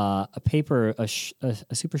a paper, a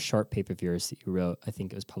super short paper of yours that you wrote, I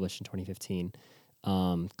think it was published in 2015,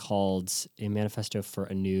 called A Manifesto for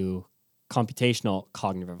a New Computational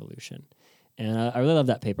Cognitive Revolution. And I really love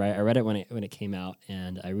that paper. I read it when it came out,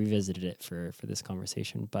 and I revisited it for this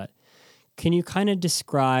conversation. But can you kind of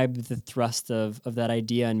describe the thrust of that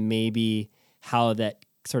idea and maybe how that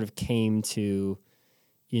sort of came to,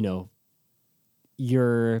 how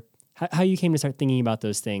you came to start thinking about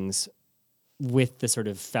those things with the sort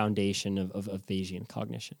of foundation of Bayesian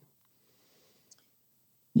cognition?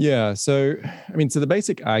 Yeah. So the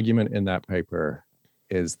basic argument in that paper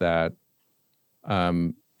is that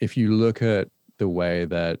if you look at the way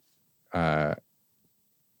that, I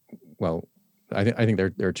think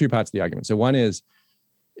there are two parts of the argument. So one is,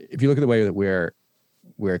 if you look at the way that we're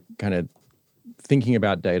kind of thinking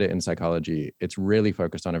about data in psychology, it's really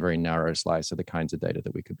focused on a very narrow slice of the kinds of data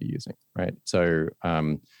that we could be using, right? So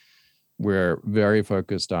we're very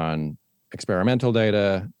focused on experimental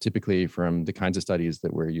data, typically from the kinds of studies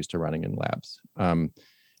that we're used to running in labs.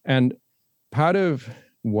 And part of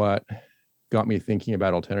what got me thinking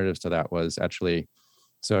about alternatives to that was actually,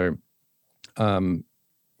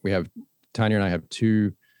 we have, Tanya and I have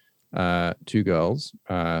two girls.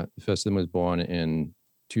 The first of them was born in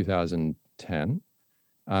 2010.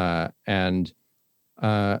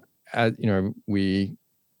 We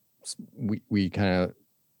kind of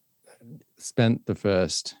spent the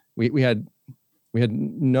first, we did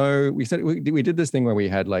this thing where we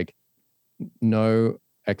had like no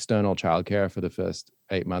external childcare for the first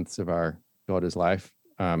 8 months of our daughter's life.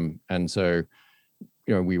 And so,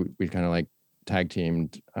 we kind of like tag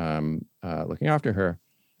teamed looking after her.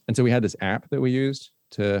 And so we had this app that we used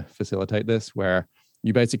to facilitate this, where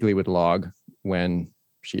you basically would log when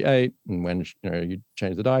she ate and when you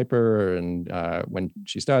changed the diaper and when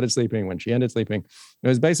she started sleeping, when she ended sleeping. It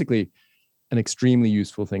was basically an extremely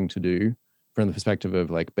useful thing to do from the perspective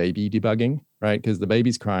of like baby debugging, right? Because the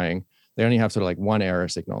baby's crying, they only have sort of like one error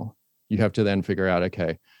signal. You have to then figure out,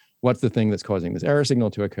 okay, what's the thing that's causing this error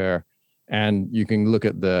signal to occur? And you can look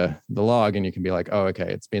at the log and you can be like, oh,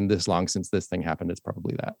 okay, it's been this long since this thing happened. It's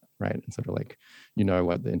probably that, right? And sort of like,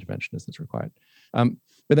 what the intervention is that's required. But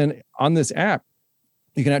then on this app,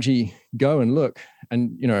 you can actually go and look,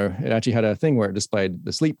 and, it actually had a thing where it displayed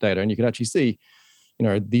the sleep data, and you could actually see,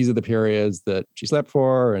 these are the periods that she slept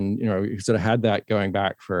for. And, you sort of had that going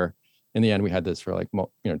back for, in the end, we had this for like,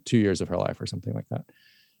 2 years of her life or something like that.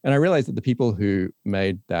 And I realized that the people who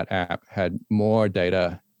made that app had more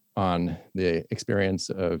data on the experience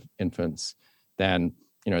of infants than,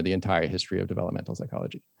 the entire history of developmental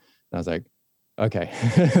psychology. And I was like, okay,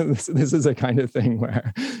 this is a kind of thing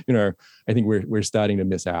where, I think we're starting to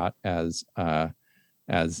miss out as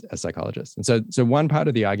psychologists. And so one part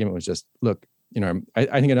of the argument was just, look,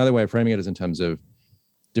 I think another way of framing it is in terms of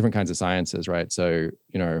different kinds of sciences, right? So,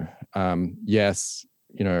 yes,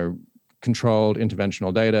 controlled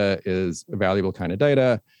interventional data is a valuable kind of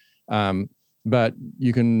data. But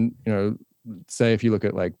you can, say if you look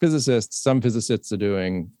at like physicists, some physicists are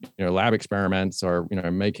doing, lab experiments or,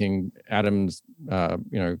 making atoms,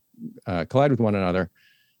 collide with one another.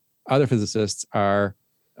 Other physicists are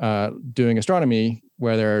doing astronomy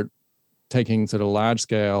where they're taking sort of large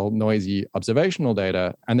scale, noisy observational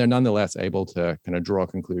data, and they're nonetheless able to kind of draw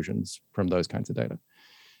conclusions from those kinds of data.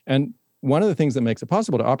 And one of the things that makes it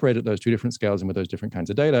possible to operate at those two different scales and with those different kinds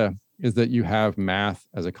of data is that you have math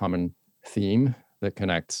as a common theme that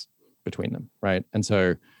connects between them, right? And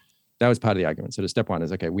so that was part of the argument. So the step one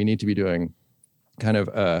is, okay, we need to be doing kind of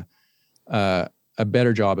a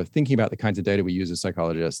better job of thinking about the kinds of data we use as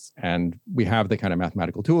psychologists, and we have the kind of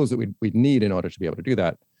mathematical tools that we'd need in order to be able to do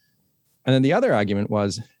that. And then the other argument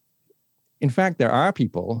was, in fact, there are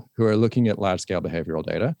people who are looking at large-scale behavioral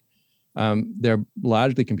data. They're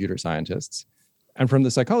largely computer scientists, And from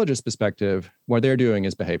the psychologist's perspective, what they're doing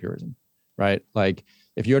is behaviorism, right? Like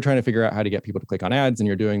if you're trying to figure out how to get people to click on ads and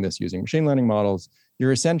you're doing this using machine learning models,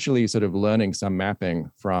 you're essentially sort of learning some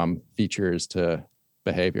mapping from features to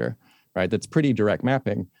behavior, right? That's pretty direct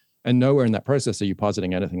mapping. And nowhere in that process are you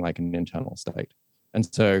positing anything like an internal state. And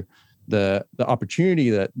so the opportunity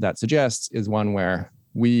that suggests is one where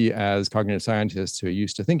we as cognitive scientists who are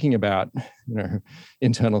used to thinking about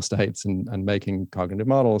internal states and making cognitive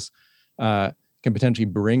models can potentially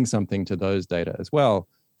bring something to those data as well,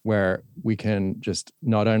 where we can just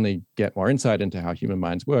not only get more insight into how human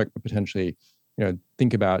minds work, but potentially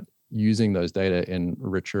think about using those data in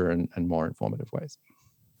richer and more informative ways.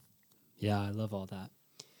 Yeah, I love all that.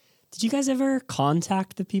 Did you guys ever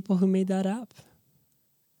contact the people who made that app?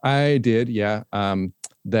 I did, yeah.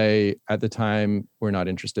 They, at the time, were not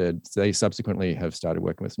interested. They subsequently have started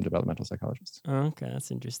working with some developmental psychologists. Oh, okay,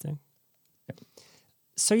 that's interesting. Yeah.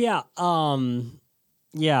 So,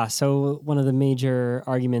 so one of the major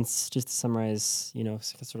arguments, just to summarize,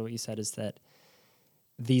 sort of what you said, is that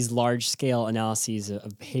these large-scale analyses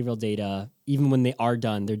of behavioral data, even when they are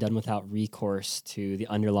done, they're done without recourse to the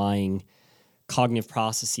underlying cognitive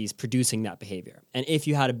processes producing that behavior. And if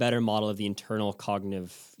you had a better model of the internal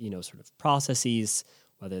cognitive, sort of processes,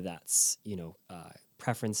 whether that's,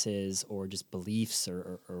 preferences or just beliefs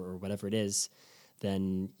or whatever it is,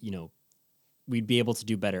 then, we'd be able to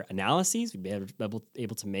do better analyses. We'd be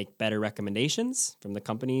able to make better recommendations from the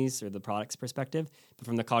companies or the product's perspective. But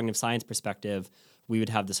from the cognitive science perspective, we would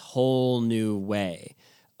have this whole new way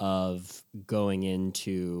of going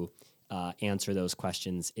into answer those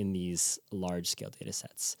questions in these large-scale data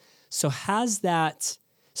sets. So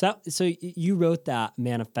so you wrote that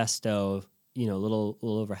manifesto, a little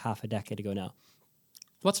over half a decade ago now.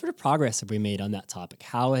 What sort of progress have we made on that topic?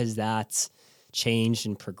 How has that changed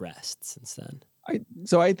and progressed since then? I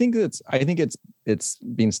think it's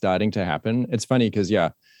been starting to happen. It's funny because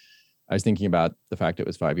I was thinking about the fact it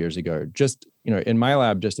was 5 years ago. Just in my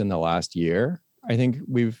lab, just in the last year, I think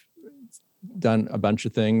we've done a bunch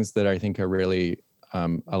of things that I think are really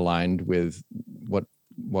aligned with what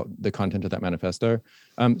the content of that manifesto.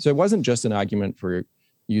 So it wasn't just an argument for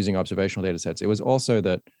using observational data sets. It was also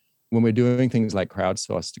that when we're doing things like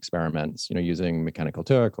crowdsourced experiments, using Mechanical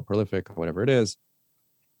Turk or Prolific or whatever it is,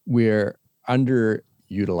 we're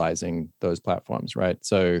underutilizing those platforms, right?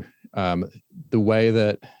 So the way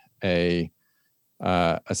that a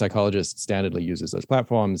psychologist standardly uses those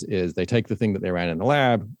platforms is they take the thing that they ran in the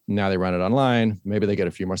lab, now they run it online, maybe they get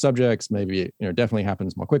a few more subjects, maybe it definitely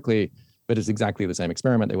happens more quickly, but it's exactly the same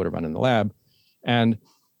experiment they would have run in the lab. And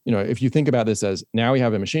if you think about this as now we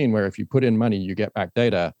have a machine where if you put in money, you get back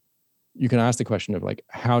data, you can ask the question of like,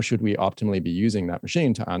 how should we optimally be using that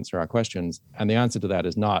machine to answer our questions? And the answer to that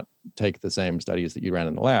is not take the same studies that you ran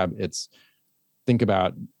in the lab. It's think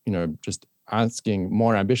about, just asking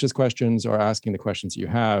more ambitious questions or asking the questions you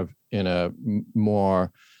have in a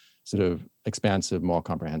more sort of expansive, more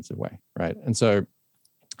comprehensive way, right? And so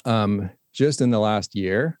just in the last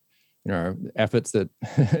year, efforts that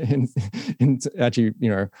actually,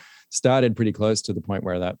 started pretty close to the point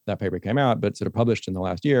where that paper came out, but sort of published in the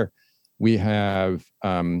last year, we have,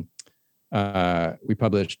 we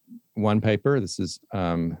published one paper. This is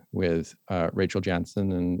with Rachel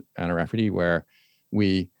Jansen and Anna Rafferty, where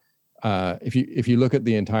we, if you look at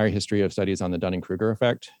the entire history of studies on the Dunning-Kruger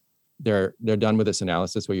effect, they're done with this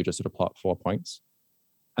analysis where you just sort of plot 4 points.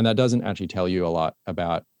 And that doesn't actually tell you a lot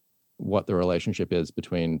about what the relationship is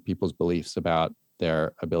between people's beliefs about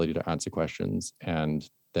their ability to answer questions and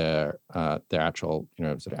their actual,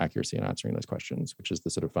 sort of accuracy in answering those questions, which is the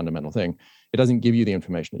sort of fundamental thing. It doesn't give you the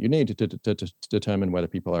information that you need to determine whether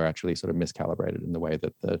people are actually sort of miscalibrated in the way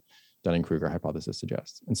that the Dunning-Kruger hypothesis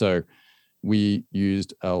suggests. And so we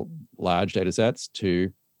used large data sets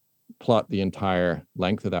to plot the entire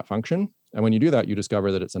length of that function. And when you do that, you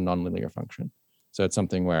discover that it's a nonlinear function. So it's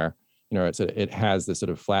something where, it has this sort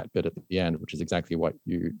of flat bit at the end, which is exactly what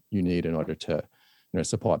you need in order to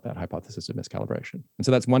support that hypothesis of miscalibration. And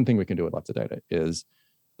so that's one thing we can do with lots of data is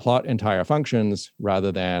plot entire functions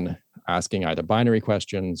rather than asking either binary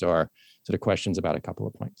questions or sort of questions about a couple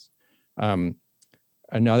of points.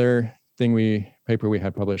 Another paper we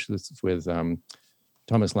had published, this is with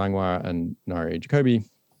Thomas Langlois and Nari Jacobi.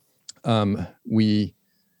 We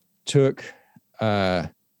took a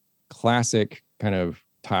classic kind of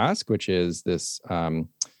task, which is this, you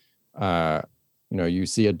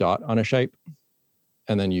see a dot on a shape,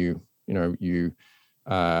 and then you then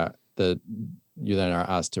are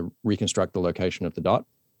asked to reconstruct the location of the dot.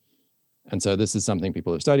 And so this is something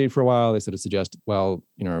people have studied for a while. They sort of suggest, well,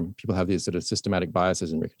 people have these sort of systematic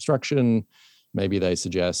biases in reconstruction. Maybe they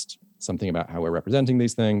suggest something about how we're representing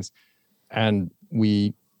these things. And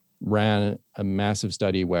we ran a massive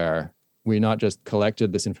study where we not just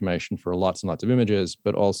collected this information for lots and lots of images,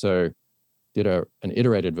 but also did an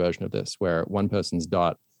iterated version of this where one person's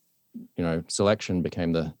dot, selection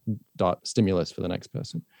became the dot stimulus for the next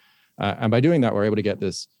person. And by doing that, we're able to get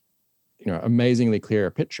this, amazingly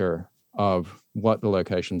clear picture of what the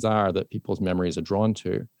locations are that people's memories are drawn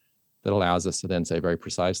to, that allows us to then say very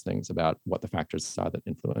precise things about what the factors are that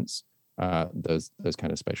influence those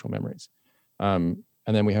kind of spatial memories. And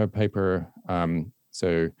then we have a paper.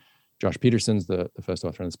 So Josh Peterson's the first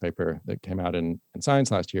author in this paper that came out in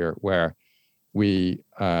Science last year, where we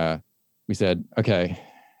said, okay,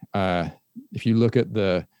 if you look at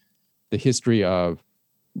the history of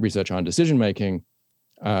research on decision making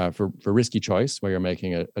for risky choice, where you're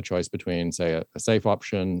making a choice between, say, a safe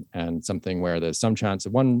option and something where there's some chance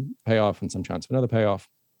of one payoff and some chance of another payoff,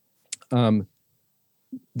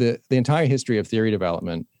 the entire history of theory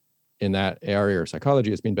development in that area of psychology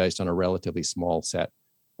has been based on a relatively small set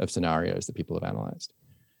of scenarios that people have analyzed.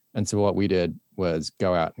 And so what we did was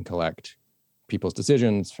go out and collect people's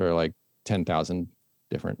decisions for like 10,000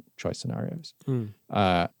 different choice scenarios.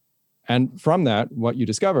 And from that, what you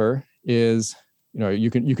discover is, you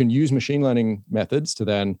can use machine learning methods to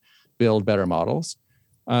then build better models.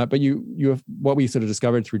 But you have, what we sort of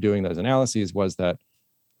discovered through doing those analyses was that,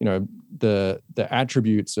 the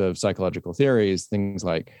attributes of psychological theories, things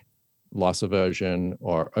like loss aversion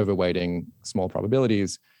or overweighting small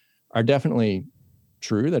probabilities, are definitely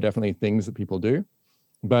true. They're definitely things that people do,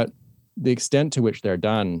 but the extent to which they're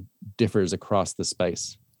done differs across the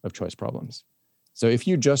space of choice problems. So if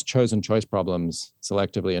you just chosen choice problems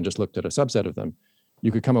selectively and just looked at a subset of them,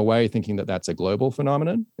 you could come away thinking that that's a global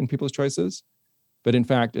phenomenon in people's choices. But in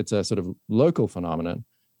fact, it's a sort of local phenomenon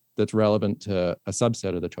that's relevant to a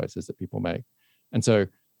subset of the choices that people make. And so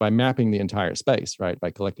by mapping the entire space, right,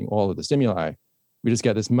 by collecting all of the stimuli, we just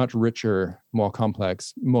get this much richer, more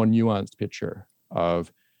complex, more nuanced picture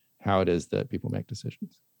of how it is that people make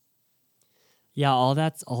decisions. Yeah, all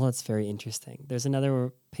that's very interesting. There's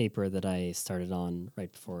another paper that I started on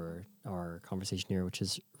right before our conversation here, which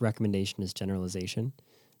is recommendation as generalization,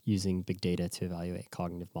 using big data to evaluate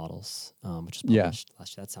cognitive models, which is published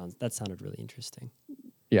last year. That sounded really interesting.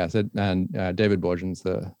 Yeah, so and David Borgen's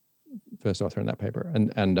the first author in that paper,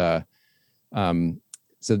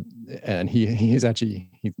 he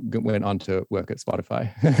went on to work at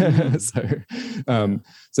Spotify.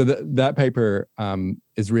 So that paper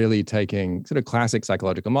is really taking sort of classic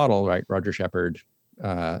psychological model, right, Roger Shepard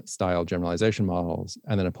style generalization models,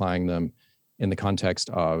 and then applying them in the context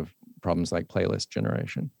of problems like playlist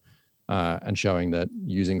generation, and showing that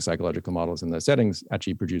using psychological models in those settings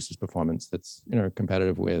actually produces performance that's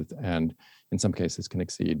competitive with, and in some cases can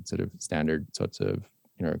exceed sort of standard sorts of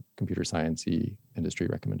computer science-y industry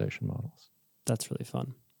recommendation models. That's really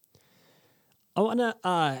fun. I wanna,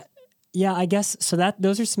 I guess so.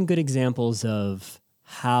 Those are some good examples of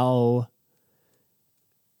how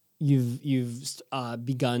you've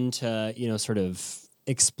begun to sort of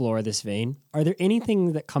explore this vein. Are there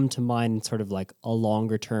anything that come to mind, sort of like a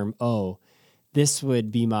longer term? Oh, this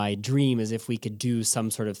would be my dream, as if we could do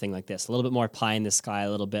some sort of thing like this, a little bit more pie in the sky,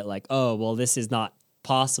 a little bit like, oh, well, this is not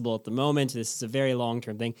possible at the moment. This is a very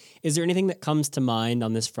long-term thing. Is there anything that comes to mind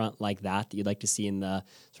on this front like that you'd like to see in the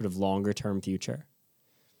sort of longer-term future?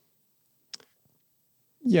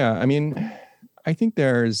 Yeah, I mean, I think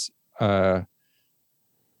there's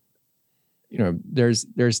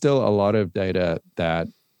still a lot of data that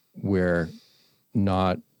we're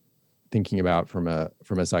not thinking about from a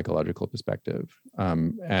psychological perspective,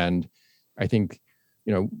 and I think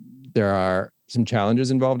there are some challenges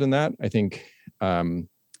involved in that. I think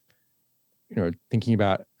thinking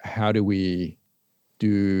about how do we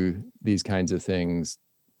do these kinds of things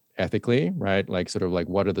ethically, right? Like sort of like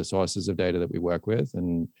what are the sources of data that we work with,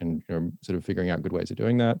 and sort of figuring out good ways of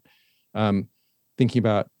doing that. Thinking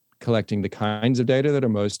about collecting the kinds of data that are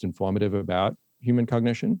most informative about human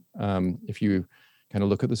cognition. If you kind of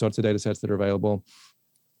look at the sorts of data sets that are available,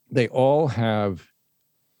 they all have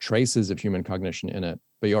traces of human cognition in it,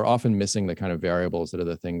 but you're often missing the kind of variables that are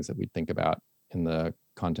the things that we think about in the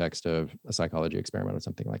context of a psychology experiment or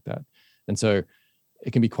something like that. And so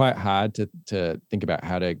it can be quite hard to think about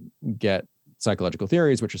how to get psychological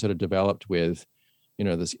theories, which are sort of developed with,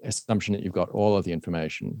 this assumption that you've got all of the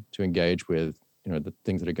information to engage with, the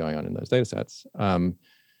things that are going on in those data sets. But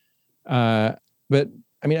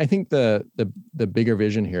I mean, I think the bigger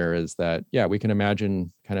vision here is that, we can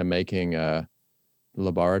imagine kind of making a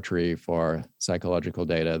laboratory for psychological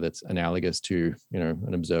data that's analogous to,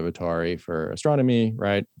 an observatory for astronomy,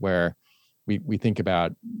 right? Where we think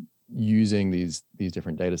about using these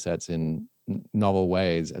different data sets in novel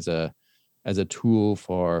ways as a tool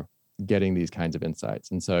for getting these kinds of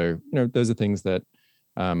insights. And so, those are things that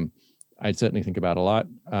I'd certainly think about a lot.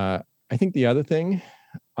 I think the other thing,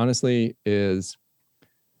 honestly, is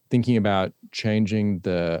thinking about changing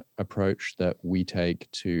the approach that we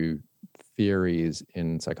take to theories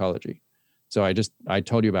in psychology. So I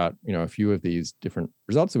told you about, a few of these different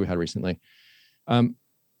results that we had recently.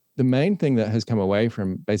 The main thing that has come away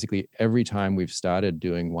from basically every time we've started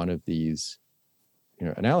doing one of these,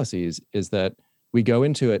 analyses is that we go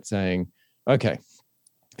into it saying, okay,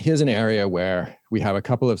 here's an area where we have a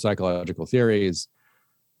couple of psychological theories.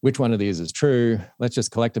 Which one of these is true? Let's just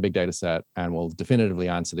collect a big data set and we'll definitively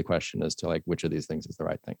answer the question as to like which of these things is the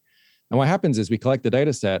right thing. And what happens is we collect the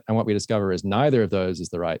data set and what we discover is neither of those is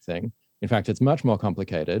the right thing. In fact, it's much more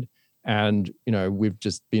complicated. And, we've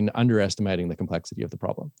just been underestimating the complexity of the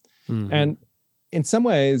problem. Mm-hmm. And in some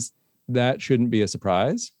ways, that shouldn't be a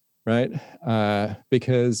surprise, right?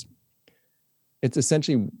 Because it's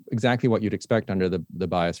essentially exactly what you'd expect under the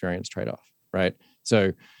bias variance trade-off, right?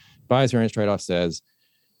 So bias variance trade-off says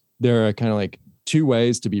there are kind of like two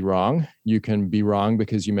ways to be wrong. You can be wrong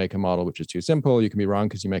because you make a model which is too simple. You can be wrong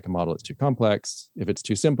because you make a model that's too complex. If it's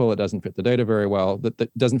too simple, it doesn't fit the data very well.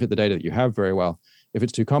 That doesn't fit the data that you have very well. If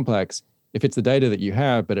it's too complex, if it's the data that you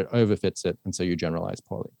have, but it overfits it, and so you generalize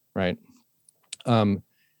poorly, right?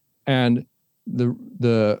 And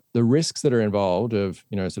the risks that are involved of,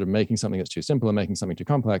 sort of making something that's too simple and making something too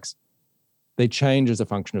complex, they change as a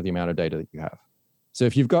function of the amount of data that you have. So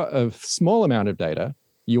if you've got a small amount of data,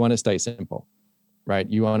 you want to stay simple, right?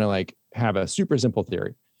 You want to like have a super simple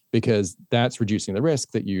theory because that's reducing the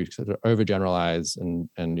risk that you sort of overgeneralize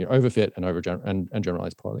and you overfit and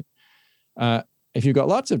generalize poorly. If you've got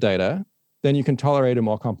lots of data, then you can tolerate a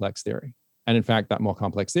more complex theory. And in fact, that more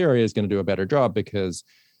complex theory is going to do a better job because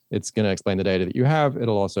it's going to explain the data that you have.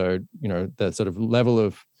 It'll also, the sort of level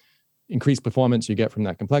of increased performance you get from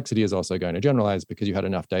that complexity is also going to generalize because you had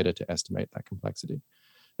enough data to estimate that complexity.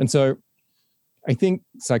 And so I think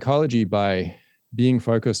psychology, by being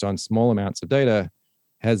focused on small amounts of data,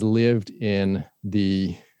 has lived in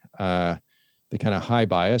the kind of high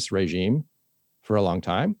bias regime for a long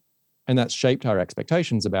time. And that's shaped our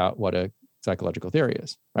expectations about what a psychological theory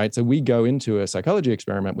is, right? So we go into a psychology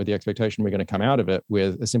experiment with the expectation we're going to come out of it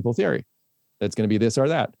with a simple theory. That's going to be this or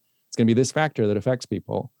that. It's going to be this factor that affects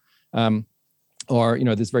people. Or,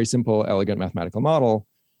 this very simple, elegant mathematical model.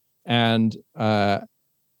 And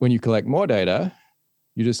when you collect more data,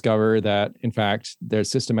 you discover that, in fact, there's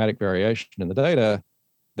systematic variation in the data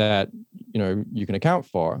that, you can account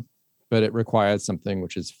for, but it requires something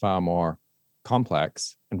which is far more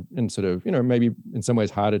complex and sort of, maybe in some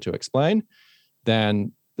ways harder to explain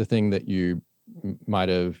than the thing that you might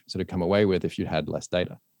have sort of come away with if you had less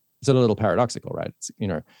data. It's a little paradoxical, right? It's,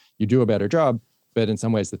 you do a better job, but in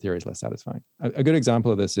some ways the theory is less satisfying. A good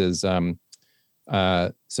example of this is, Mayank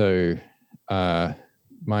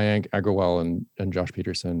Agrawal and Josh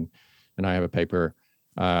Peterson and I have a paper,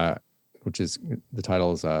 which is, the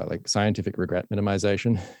title is like scientific regret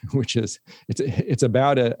minimization, which is, it's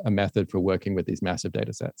about a method for working with these massive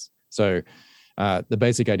data sets. So the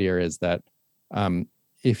basic idea is that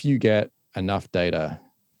if you get enough data,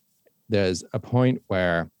 there's a point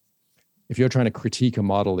where if you're trying to critique a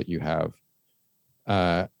model that you have,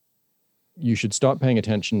 you should stop paying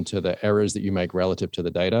attention to the errors that you make relative to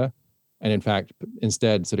the data. And in fact,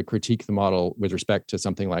 instead sort of critique the model with respect to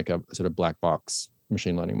something like a sort of black box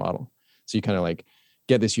machine learning model. So you kind of like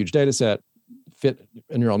get this huge data set, fit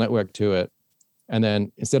a neural network to it. And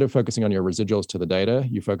then instead of focusing on your residuals to the data,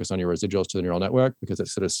 you focus on your residuals to the neural network because it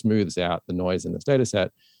sort of smooths out the noise in this data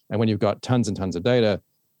set. And when you've got tons and tons of data,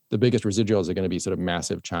 the biggest residuals are going to be sort of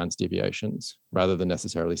massive chance deviations rather than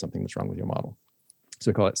necessarily something that's wrong with your model.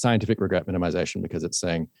 So we call it scientific regret minimization because it's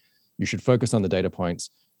saying you should focus on the data points,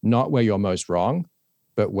 not where you're most wrong,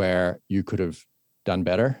 but where you could have done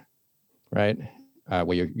better, right?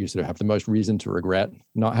 Where you sort of have the most reason to regret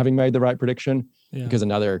not having made the right prediction because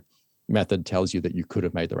another method tells you that you could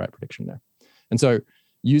have made the right prediction there. And so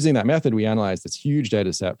using that method, we analyzed this huge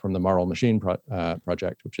data set from the Moral Machine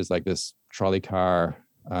project, which is like this trolley car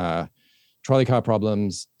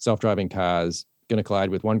problems, self-driving cars, going to collide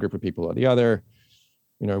with one group of people or the other,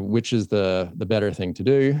 which is the better thing to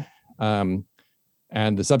do.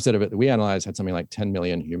 And the subset of it that we analyzed had something like 10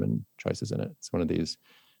 million human choices in it. It's one of these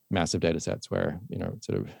massive data sets where,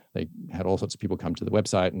 sort of they had all sorts of people come to the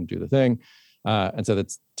website and do the thing. And so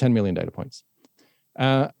that's 10 million data points.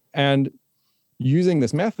 And using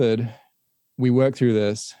this method, we work through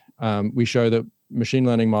this. We show that machine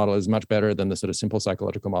learning model is much better than the sort of simple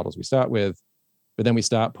psychological models we start with. But then we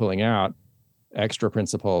start pulling out extra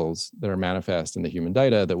principles that are manifest in the human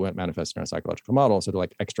data that weren't manifest in our psychological model, sort of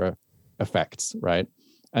like extra effects, right?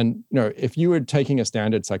 And if you were taking a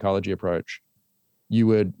standard psychology approach,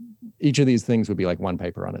 each of these things would be like one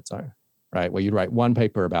paper on its own, right? Where you'd write one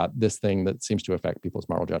paper about this thing that seems to affect people's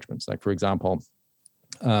moral judgments. Like, for example,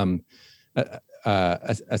 a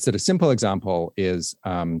sort of simple example is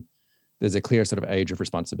there's a clear sort of age of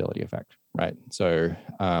responsibility effect, right? So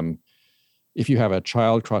if you have a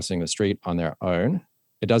child crossing the street on their own,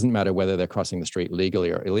 it doesn't matter whether they're crossing the street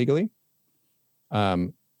legally or illegally.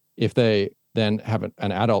 If they then have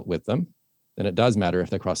an adult with them, then it does matter if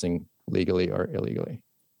they're crossing legally or illegally,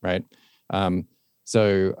 right? Like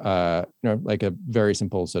a very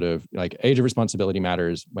simple sort of like age of responsibility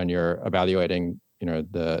matters when you're evaluating,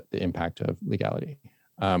 the impact of legality.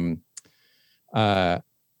 These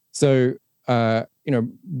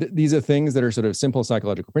are things that are sort of simple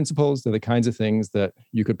psychological principles. They're the kinds of things that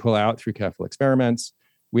you could pull out through careful experiments.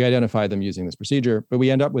 We identify them using this procedure, but we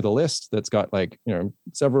end up with a list that's got like,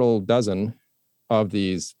 several dozen of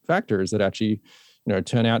these factors that actually,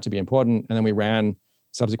 turn out to be important. And then we ran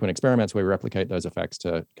subsequent experiments where we replicate those effects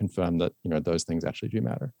to confirm that, those things actually do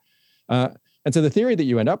matter. And so the theory that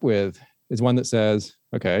you end up with is one that says,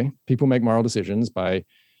 okay, people make moral decisions by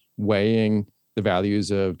weighing the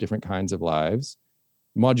values of different kinds of lives,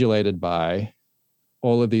 modulated by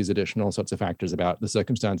all of these additional sorts of factors about the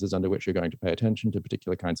circumstances under which you're going to pay attention to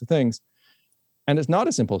particular kinds of things. And it's not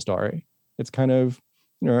a simple story. It's kind of,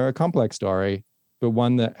 a complex story, but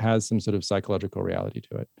one that has some sort of psychological reality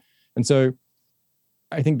to it. And so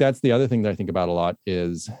I think that's the other thing that I think about a lot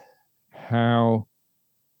is how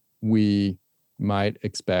we might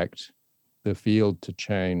expect the field to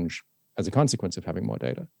change as a consequence of having more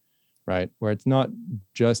data, right? Where it's not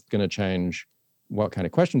just going to change what kind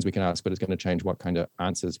of questions we can ask, but it's going to change what kind of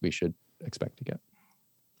answers we should expect to get.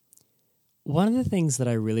 One of the things that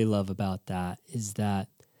I really love about that is that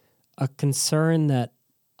a concern that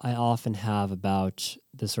I often have about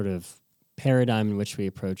the sort of paradigm in which we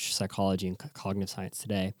approach psychology and cognitive science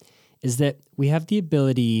today is that we have the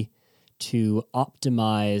ability to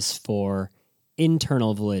optimize for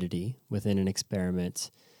internal validity within an experiment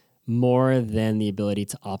more than the ability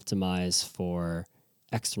to optimize for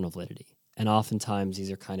external validity. And oftentimes these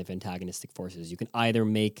are kind of antagonistic forces. You can either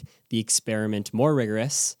make the experiment more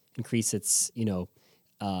rigorous, increase its,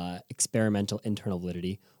 experimental internal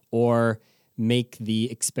validity, or make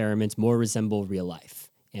the experiment more resemble real life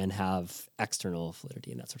and have external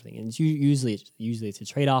validity and that sort of thing. And it's usually it's a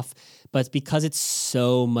trade-off, but because it's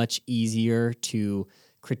so much easier to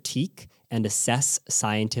critique and assess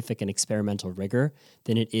scientific and experimental rigor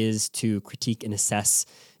than it is to critique and assess,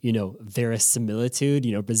 verisimilitude,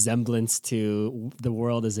 resemblance to the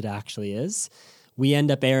world as it actually is, we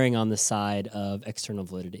end up erring on the side of external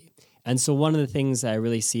validity. And so one of the things that I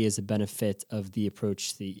really see as a benefit of the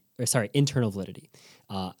approach, internal validity.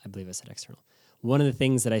 I believe I said external. One of the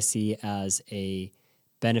things that I see as a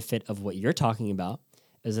benefit of what you're talking about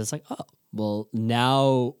is it's like, oh, well,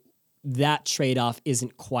 now that trade-off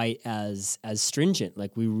isn't quite as stringent.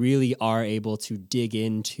 Like we really are able to dig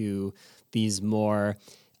into these more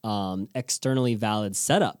externally valid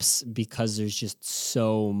setups because there's just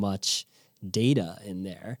so much data in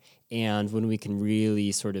there. And when we can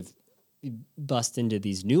really sort of bust into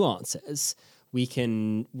these nuances, we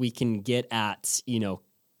can get at,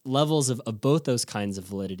 levels of both those kinds of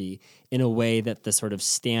validity in a way that the sort of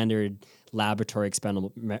standard laboratory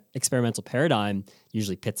experimental paradigm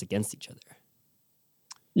usually pits against each other.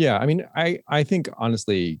 Yeah, I mean, I think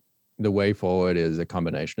honestly, the way forward is a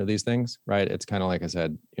combination of these things, right? It's kind of like I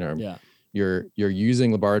said, you're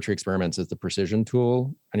using laboratory experiments as the precision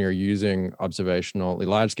tool, and you're using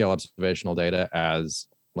large scale observational data as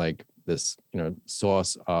like this,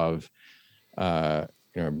 source of,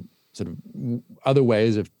 sort of other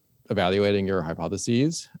ways of evaluating your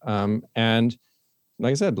hypotheses. And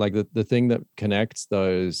like I said, like the thing that connects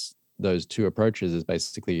those two approaches is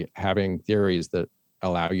basically having theories that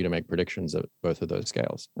allow you to make predictions at both of those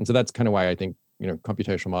scales. And so that's kind of why I think,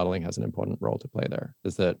 computational modeling has an important role to play there,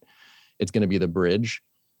 is that it's going to be the bridge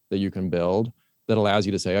that you can build that allows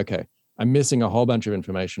you to say, okay, I'm missing a whole bunch of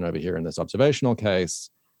information over here in this observational case.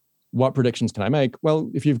 What predictions can I make? Well,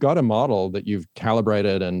 if you've got a model that you've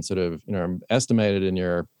calibrated and sort of, estimated in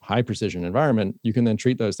your high precision environment, you can then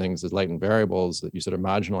treat those things as latent variables that you sort of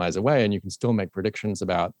marginalize away, and you can still make predictions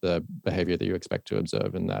about the behavior that you expect to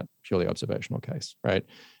observe in that purely observational case, right?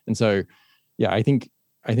 And so, yeah, I think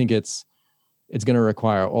it's going to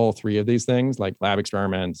require all three of these things, like lab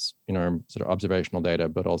experiments, sort of observational data,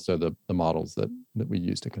 but also the models that we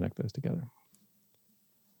use to connect those together.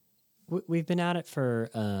 We've been at it for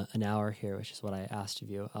an hour here, which is what I asked of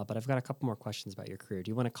you. But I've got a couple more questions about your career.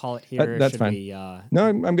 Do you want to call it here? That's fine. No,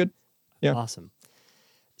 I'm good. Yeah. Awesome.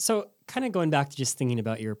 So kind of going back to just thinking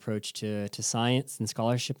about your approach to science and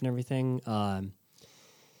scholarship and everything,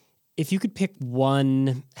 if you could pick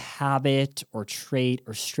one habit or trait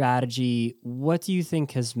or strategy, what do you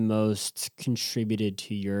think has most contributed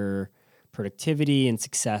to your productivity and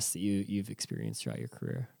success that you've experienced throughout your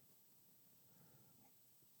career?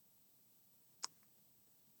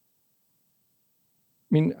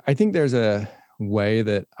 I mean, I think there's a way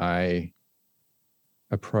that I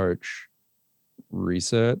approach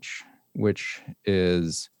research, which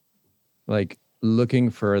is like looking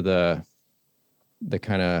for the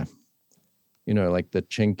kind of, like the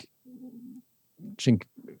chink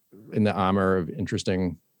in the armor of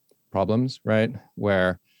interesting problems, right?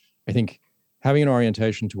 Where I think having an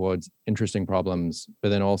orientation towards interesting problems, but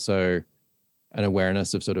then also an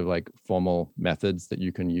awareness of sort of like formal methods that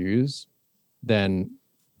you can use, then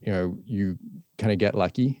you kind of get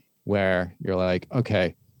lucky where you're like,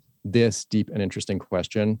 okay, this deep and interesting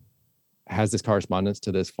question has this correspondence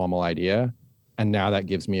to this formal idea. And now that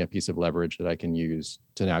gives me a piece of leverage that I can use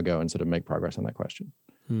to now go and sort of make progress on that question.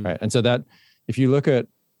 Right. And so that if you look at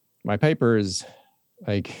my papers,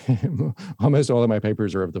 like almost all of my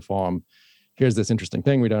papers are of the form, here's this interesting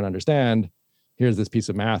thing we don't understand. Here's this piece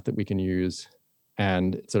of math that we can use.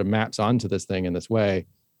 And it sort of maps onto this thing in this way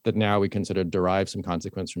that now we can sort of derive some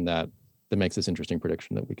consequence from that makes this interesting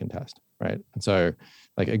prediction that we can test, right? And so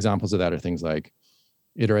like examples of that are things like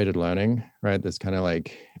iterated learning, right? This kind of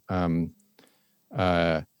like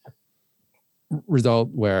result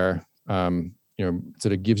where,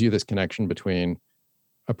 sort of gives you this connection between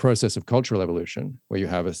a process of cultural evolution where you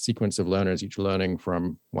have a sequence of learners, each learning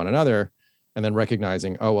from one another, and then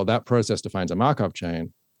recognizing, oh, well, that process defines a Markov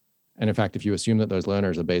chain. And in fact, if you assume that those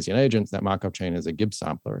learners are Bayesian agents, that Markov chain is a Gibbs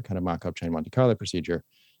sampler, a kind of Markov chain Monte Carlo procedure.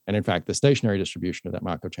 And in fact, the stationary distribution of that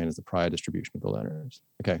Markov chain is the prior distribution of the learners.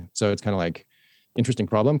 Okay, so it's kind of like interesting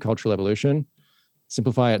problem, cultural evolution.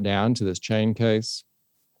 Simplify it down to this chain case.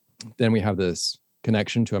 Then we have this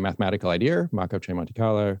connection to a mathematical idea, Markov chain Monte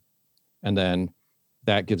Carlo. And then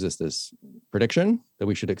that gives us this prediction that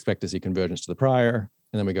we should expect to see convergence to the prior.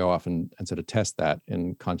 And then we go off and sort of test that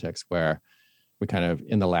in contexts where we kind of,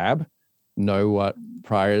 in the lab, know what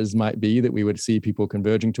priors might be that we would see people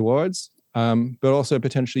converging towards, but also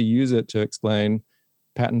potentially use it to explain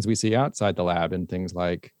patterns we see outside the lab in things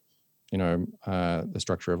like, the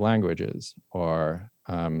structure of languages, or,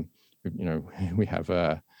 we have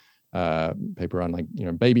a paper on like,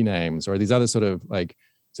 baby names, or these other sort of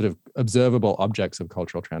observable objects of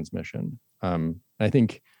cultural transmission. I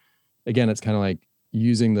think, again, it's kind of like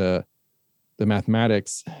using the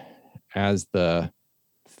mathematics as the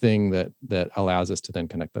thing that allows us to then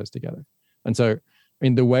connect those together. And so, I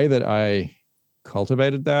mean, the way that I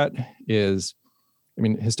cultivated that is, I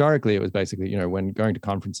mean, historically, it was basically, when going to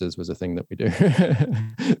conferences was a thing that we do.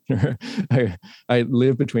 I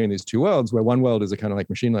live between these two worlds, where one world is a kind of like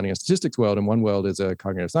machine learning and statistics world, and one world is a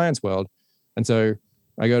cognitive science world. And so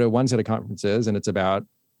I go to one set of conferences and it's about,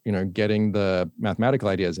 getting the mathematical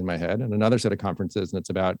ideas in my head, and another set of conferences and it's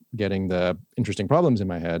about getting the interesting problems in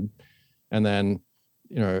my head. And then,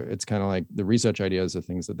 it's kind of like the research ideas are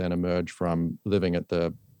things that then emerge from living at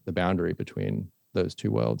the boundary between those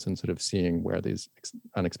two worlds and sort of seeing where these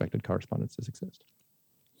unexpected correspondences exist.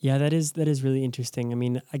 Yeah, that is really interesting. I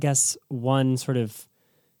mean, I guess one sort of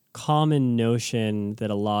common notion that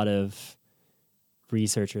a lot of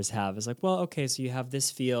researchers have is like, well, okay, so you have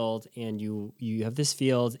this field and you have this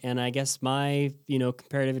field, and I guess my,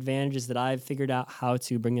 comparative advantage is that I've figured out how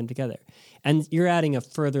to bring them together. And you're adding a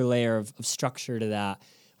further layer of structure to that,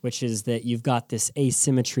 which is that you've got this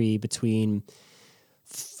asymmetry between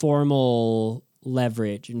formal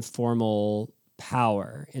leverage and formal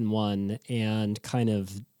power in one, and kind of,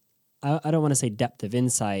 I don't want to say depth of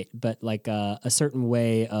insight, but like a certain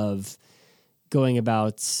way of going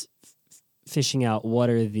about fishing out what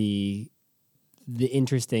are the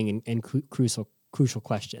interesting and crucial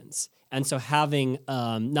questions. And so having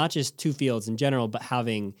not just two fields in general, but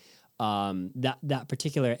having that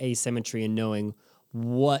particular asymmetry and knowing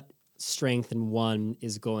what strength in one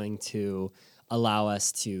is going to allow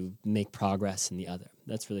us to make progress in the other.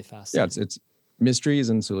 That's really fascinating. Yeah, it's mysteries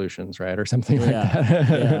and solutions, right? Or something like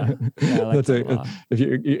that. Yeah, I like that a lot.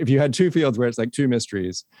 If you had two fields where it's like two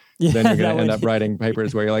mysteries, then you're going to end up writing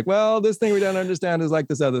papers where you're like, well, this thing we don't understand is like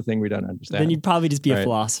this other thing we don't understand. Then you'd probably just be a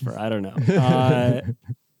philosopher. I don't know.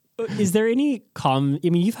 Is there any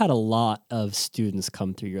you've had a lot of students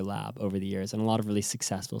come through your lab over the years, and a lot of really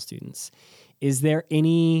successful students. Is there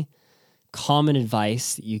any common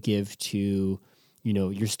advice that you give to,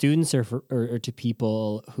 your students or to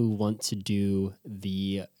people who want to do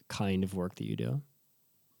the kind of work that you do?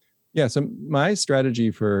 Yeah. So my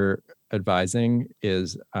strategy for advising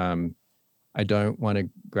is I don't want to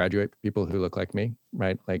graduate people who look like me,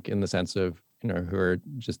 right? Like in the sense of, who are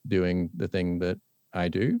just doing the thing that I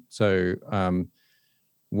do. So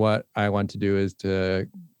what I want to do is to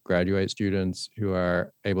graduate students who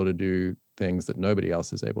are able to do things that nobody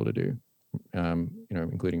else is able to do,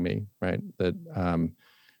 including me, right? That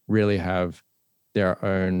really have their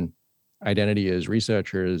own identity as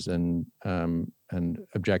researchers and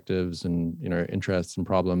objectives and interests and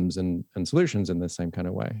problems and solutions in the same kind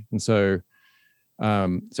of way. And so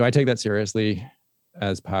I take that seriously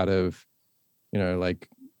as part of like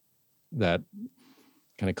that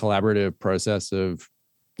kind of collaborative process of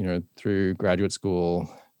through graduate school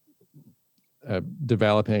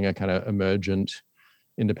developing a kind of emergent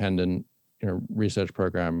independent research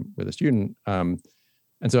program with a student. And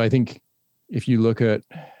so I think if you look at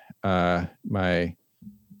my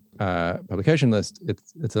publication list,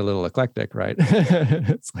 it's a little eclectic, right?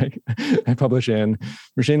 It's like I publish in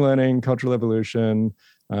machine learning, cultural evolution.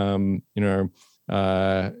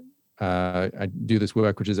 I do this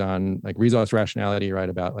work which is on like resource rationality, right?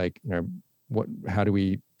 About like how do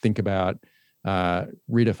we think about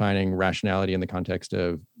redefining rationality in the context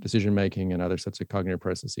of decision making and other sorts of cognitive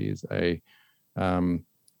processes. I've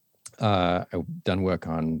done work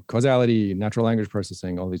on causality, natural language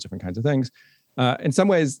processing, all these different kinds of things. In some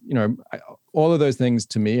ways, all of those things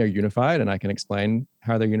to me are unified, and I can explain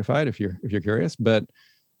how they're unified if you're curious. But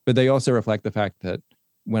they also reflect the fact that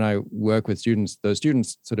when I work with students, those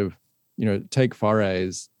students sort of take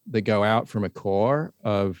forays that go out from a core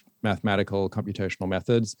of mathematical computational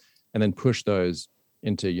methods and then push those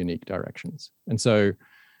into unique directions. And so,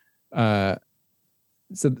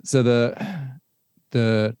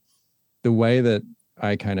 the way that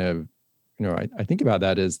I kind of I think about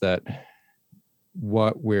that is that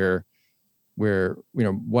what what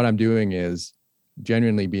I'm doing is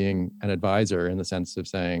genuinely being an advisor in the sense of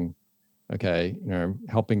saying, okay,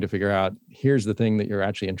 helping to figure out, here's the thing that you're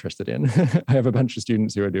actually interested in. I have a bunch of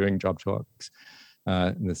students who are doing job talks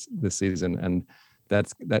this season, and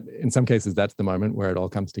that in some cases that's the moment where it all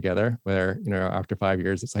comes together, where after 5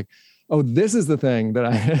 years it's like, oh, this is the thing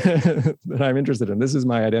that that I'm interested in. This is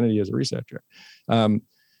my identity as a researcher,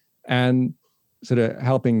 and sort of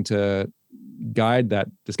helping to guide that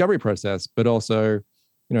discovery process, but also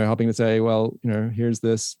helping to say, well, here's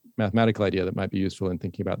this mathematical idea that might be useful in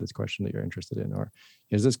thinking about this question that you're interested in, or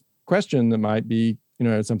here's this question that might be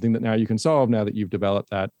something that now you can solve now that you've developed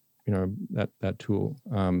that that tool.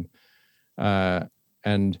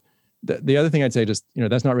 And the other thing I'd say, just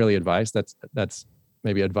that's not really advice. That's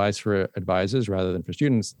maybe advice for advisors rather than for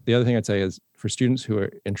students. The other thing I'd say is for students who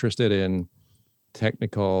are interested in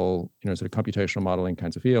technical, sort of computational modeling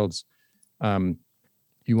kinds of fields,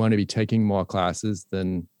 you want to be taking more classes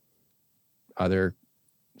than other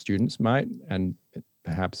students might, and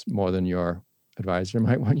perhaps more than your advisor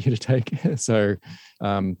might want you to take. So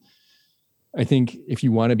I think if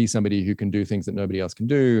you want to be somebody who can do things that nobody else can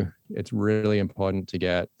do, it's really important to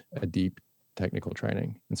get a deep technical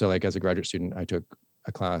training. And so like as a graduate student, I took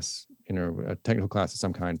a class, a technical class of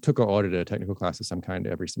some kind, took or audited a technical class of some kind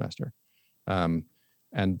every semester. And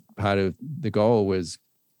part of the goal was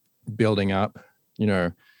building up,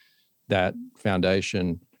 that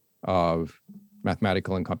foundation of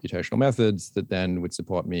mathematical and computational methods that then would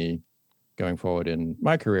support me going forward in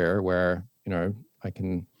my career, where, I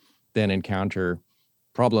can then encounter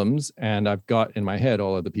problems and I've got in my head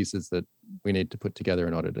all of the pieces that we need to put together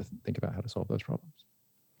in order to think about how to solve those problems.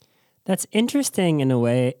 That's interesting in a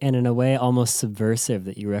way, and in a way almost subversive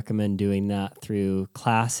that you recommend doing that through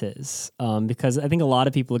classes. Because I think a lot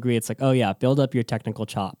of people agree it's like, oh yeah, build up your technical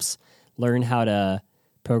chops, learn how to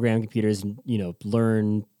program computers, and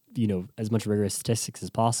learn as much rigorous statistics as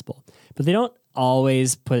possible. But they don't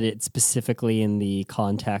always put it specifically in the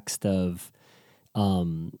context of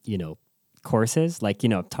courses. Like,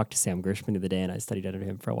 talked to Sam Gershman the other day and I studied under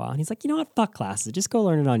him for a while, and he's like, fuck classes, just go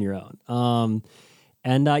learn it on your own.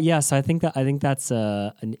 So I think that's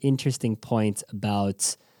an interesting point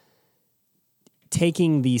about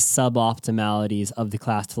taking the suboptimalities of the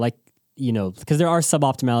class to because there are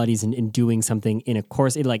suboptimalities in doing something in a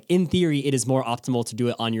course. In theory, it is more optimal to do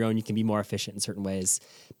it on your own. You can be more efficient in certain ways,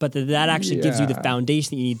 but that actually gives you the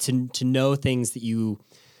foundation that you need to know things that you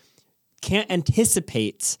can't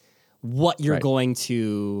anticipate what you're going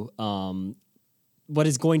to what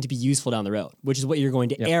is going to be useful down the road, which is what you're going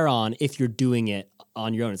to Yep. err on if you're doing it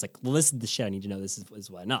on your own. It's like, well, this is the shit I need to know. This is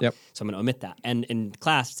what I know. Yep. So I'm going to omit that. And in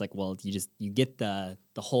class, it's like, well, you get the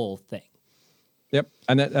whole thing. Yep.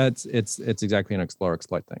 And it's exactly an explore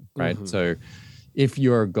exploit thing, right? Mm-hmm. So if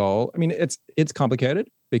your goal, I mean, it's complicated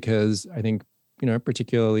because I think,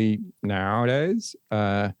 particularly nowadays,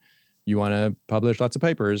 you want to publish lots of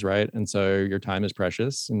papers, right? And so your time is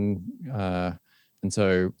precious, and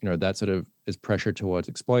so that sort of is pressure towards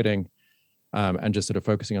exploiting, and just sort of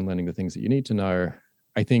focusing on learning the things that you need to know.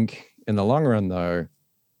 I think in the long run, though,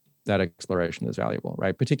 that exploration is valuable,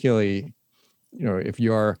 right? Particularly, if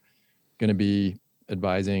you're going to be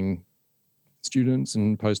advising students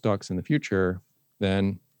and postdocs in the future,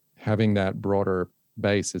 then having that broader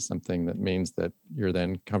base is something that means that you're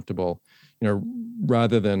then comfortable,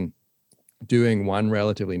 rather than doing one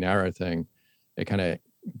relatively narrow thing, it kind of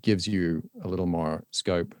gives you a little more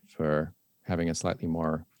scope for having a slightly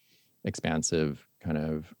more expansive kind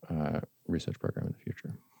of research program in the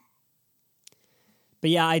future. But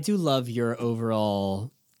yeah, I do love your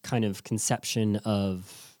overall kind of conception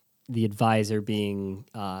of the advisor being,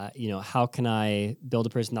 how can I build a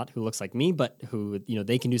person not who looks like me, but who,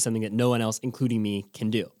 they can do something that no one else, including me, can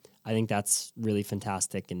do. I think that's really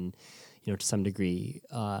fantastic and, to some degree,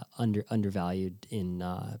 undervalued in,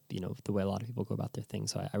 the way a lot of people go about their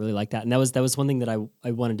things. So I really like that. And that was one thing that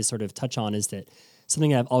I wanted to sort of touch on, is that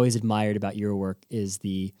something I've always admired about your work is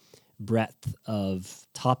the breadth of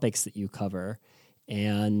topics that you cover.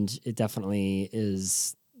 And it definitely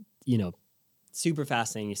is, super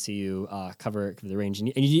fascinating to see you cover the range.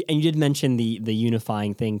 And you did mention the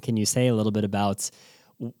unifying thing. Can you say a little bit about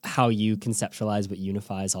how you conceptualize what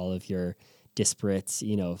unifies all of your disparate,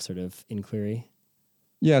 sort of inquiry?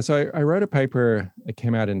 Yeah, so I wrote a paper that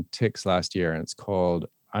came out in TICS last year, and it's called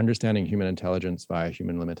Understanding Human Intelligence via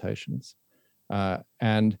Human Limitations.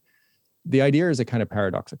 And the idea is a kind of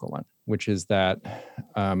paradoxical one, which is that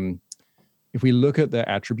if we look at the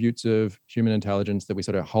attributes of human intelligence that we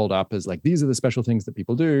sort of hold up as like, these are the special things that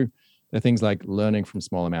people do, they're things like learning from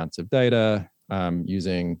small amounts of data,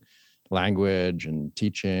 using language and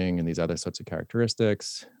teaching and these other sorts of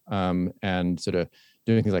characteristics, and sort of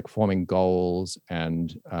doing things like forming goals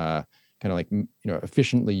and kind of like,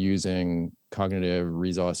 efficiently using cognitive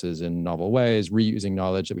resources in novel ways, reusing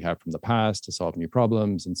knowledge that we have from the past to solve new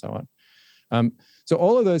problems and so on. So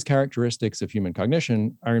all of those characteristics of human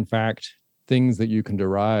cognition are in fact things that you can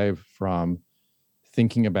derive from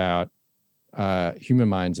thinking about human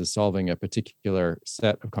minds as solving a particular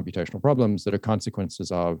set of computational problems that are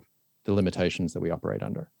consequences of the limitations that we operate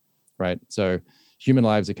under, right? So human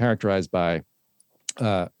lives are characterized by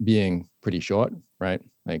being pretty short, right?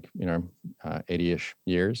 Like, 80-ish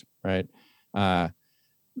years, right?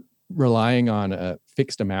 Relying on a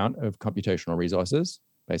fixed amount of computational resources,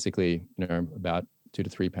 basically, about 2 to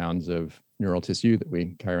 3 pounds of neural tissue that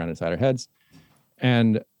we carry around inside our heads,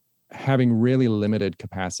 and having really limited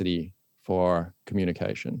capacity for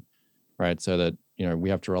communication, right? So that,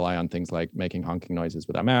 we have to rely on things like making honking noises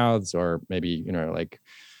with our mouths, or maybe, like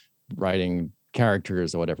writing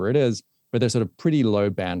characters or whatever it is, but they're sort of pretty low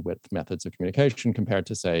bandwidth methods of communication compared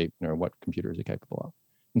to, say, what computers are capable of.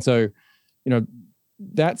 And so,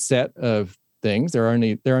 that set of things, there are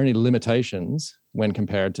only limitations when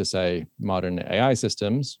compared to, say, modern AI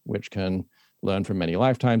systems, which can learn from many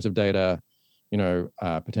lifetimes of data,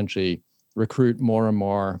 potentially recruit more and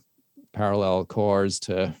more parallel cores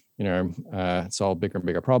to, solve bigger and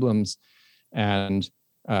bigger problems, and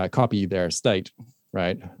copy their state,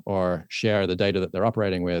 right? Or share the data that they're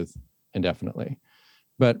operating with indefinitely.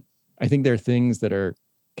 But I think there are things that are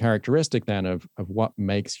characteristic then of what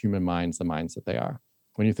makes human minds the minds that they are.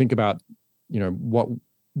 When you think about, what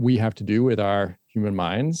we have to do with our human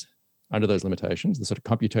minds under those limitations, the sort of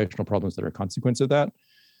computational problems that are a consequence of that,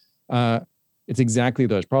 it's exactly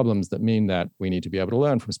those problems that mean that we need to be able to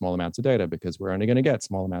learn from small amounts of data, because we're only going to get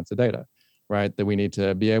small amounts of data, right? That we need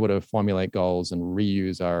to be able to formulate goals and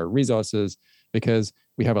reuse our resources because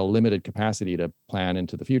we have a limited capacity to plan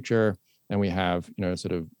into the future, and we have,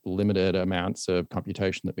 sort of limited amounts of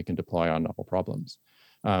computation that we can deploy on novel problems.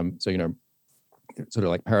 So, sort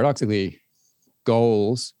of like paradoxically,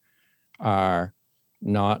 goals are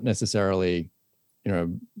not necessarily,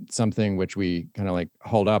 something which we kind of like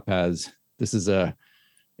hold up as this is a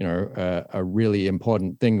really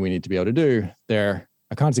important thing we need to be able to do. They're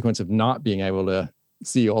a consequence of not being able to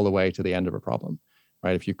see all the way to the end of a problem,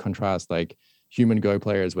 right? If you contrast like human Go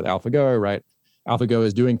players with AlphaGo, right? AlphaGo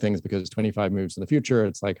is doing things because 25 moves in the future,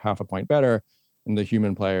 it's like half a point better. And the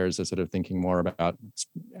human players are sort of thinking more about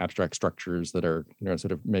abstract structures that are,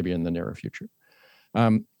 sort of maybe in the nearer future.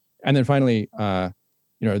 And then finally,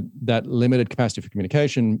 that limited capacity for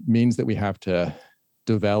communication means that we have to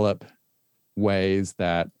develop ways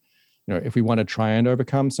that, if we want to try and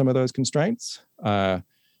overcome some of those constraints,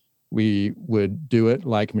 we would do it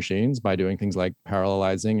like machines by doing things like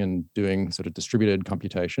parallelizing and doing sort of distributed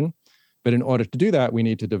computation. But in order to do that, we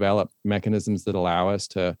need to develop mechanisms that allow us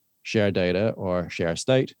to share data or share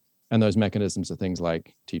state. And those mechanisms are things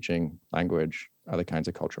like teaching, language, other kinds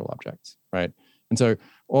of cultural objects, right? And so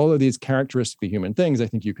all of these characteristically human things, I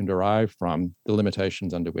think you can derive from the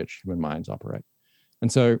limitations under which human minds operate.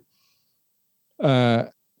 And so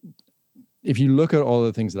if you look at all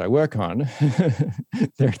the things that I work on,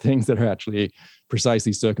 there are things that are actually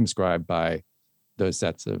precisely circumscribed by those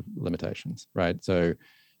sets of limitations, right? So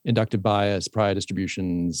inductive bias, prior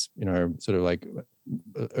distributions, sort of like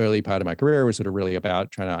early part of my career was sort of really about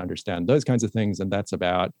trying to understand those kinds of things. And that's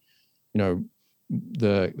about,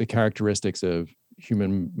 the characteristics of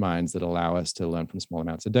human minds that allow us to learn from small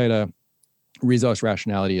amounts of data. Resource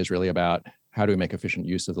rationality is really about how do we make efficient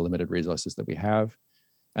use of the limited resources that we have.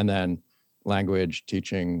 And then language,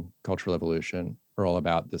 teaching, cultural evolution are all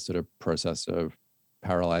about this sort of process of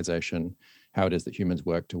parallelization, how it is that humans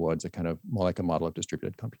work towards a kind of more like a model of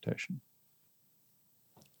distributed computation.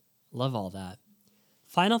 Love all that.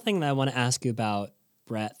 Final thing that I want to ask you about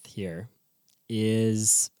breadth here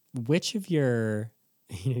is which of your,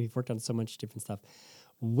 you've worked on so much different stuff,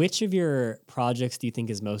 which of your projects do you think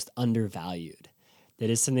is most undervalued? That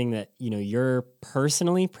is something that, you're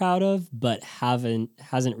personally proud of, but hasn't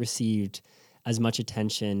received as much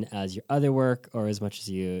attention as your other work or as much as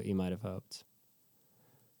you might have hoped?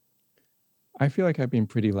 I feel like I've been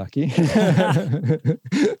pretty lucky.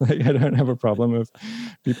 Like I don't have a problem of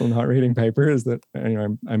people not reading papers that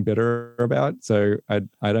I'm bitter about. So I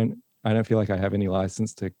don't feel like I have any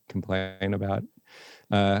license to complain about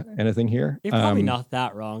anything here. You're probably not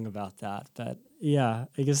that wrong about that, but yeah,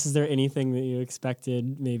 I guess, is there anything that you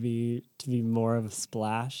expected maybe to be more of a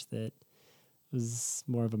splash that was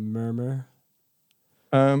more of a murmur?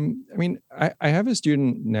 I have a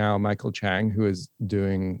student now, Michael Chang, who is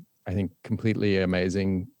doing, I think, completely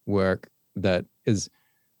amazing work that is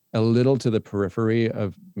a little to the periphery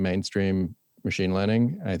of mainstream machine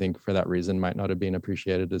learning. I think for that reason might not have been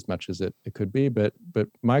appreciated as much as it could be. But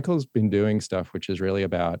Michael's been doing stuff which is really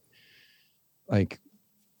about like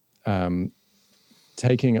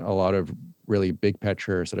taking a lot of really big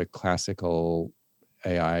picture sort of classical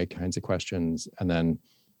AI kinds of questions and then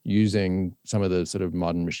using some of the sort of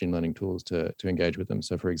modern machine learning tools to engage with them.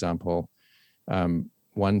 So for example,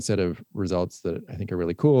 one set of results that I think are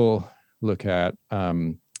really cool look at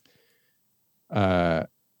a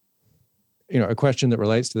question that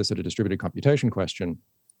relates to the sort of distributed computation question.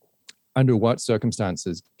 Under what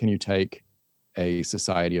circumstances can you take a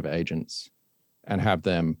society of agents and have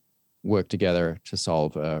them work together to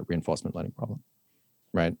solve a reinforcement learning problem,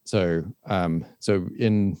 right? So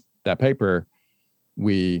in that paper,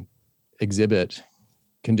 we exhibit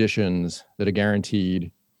conditions that are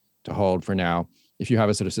guaranteed to hold for now. If you have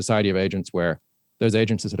a sort of society of agents where those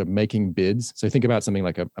agents are sort of making bids. So think about something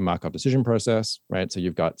like a Markov decision process, right? So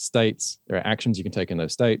you've got states, there are actions you can take in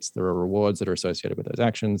those states, there are rewards that are associated with those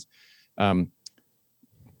actions.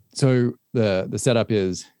 So the setup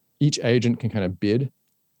is each agent can kind of bid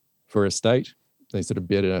for a state. They sort of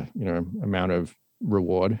bid a amount of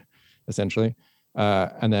reward, essentially.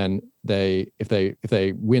 And then if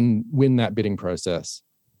they win that bidding process,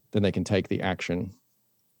 then they can take the action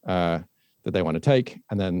that they want to take,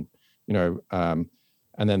 and then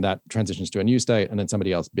and then that transitions to a new state, and then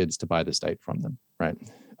somebody else bids to buy the state from them, right?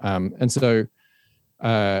 And so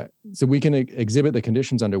we can exhibit the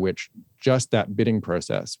conditions under which just that bidding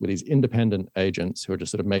process with these independent agents who are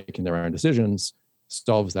just sort of making their own decisions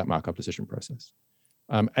solves that Markov decision process.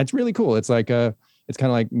 It's really cool. It's like it's kind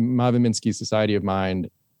of like Marvin Minsky's Society of Mind,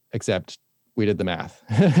 except we did the math,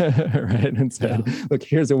 right? And said, look,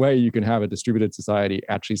 here's a way you can have a distributed society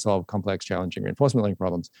actually solve complex, challenging reinforcement learning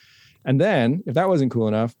problems. And then, if that wasn't cool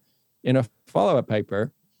enough, in a follow-up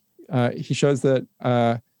paper, he shows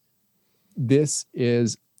that this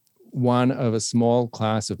is one of a small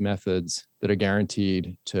class of methods that are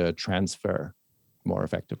guaranteed to transfer more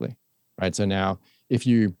effectively, right? So now, if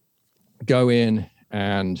you go in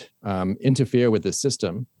and interfere with the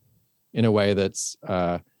system in a way that's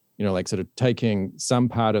like sort of taking some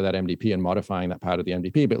part of that MDP and modifying that part of the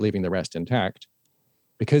MDP, but leaving the rest intact,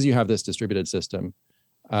 because you have this distributed system,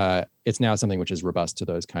 it's now something which is robust to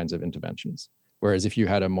those kinds of interventions. Whereas if you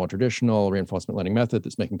had a more traditional reinforcement learning method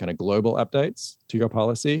that's making kind of global updates to your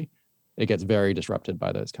policy, it gets very disrupted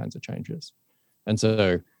by those kinds of changes. And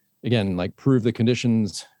so again, like prove the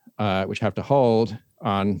conditions which have to hold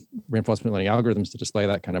on reinforcement learning algorithms to display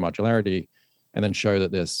that kind of modularity, and then show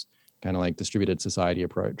that this kind of like distributed society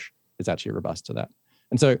approach is actually robust to that.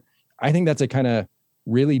 And so I think that's a kind of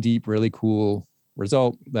really deep, really cool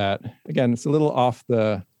result that, again, it's a little off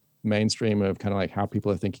the mainstream of kind of like how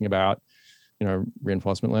people are thinking about,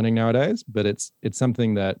 reinforcement learning nowadays, but it's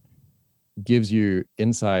something that gives you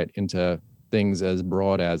insight into things as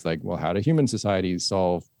broad as like, well, how do human societies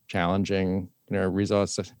solve challenging,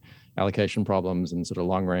 resource allocation problems and sort of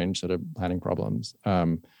long range sort of planning problems?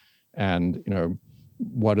 And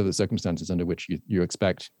what are the circumstances under which you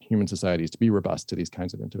expect human societies to be robust to these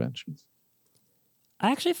kinds of interventions?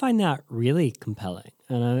 I actually find that really compelling,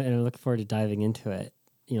 and I look forward to diving into it.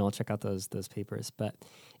 I'll check out those papers, but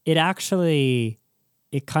it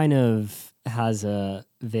kind of has a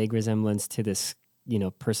vague resemblance to this,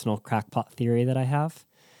 personal crackpot theory that I have,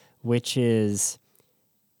 which is,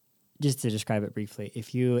 just to describe it briefly,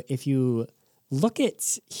 if you look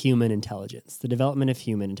at human intelligence, the development of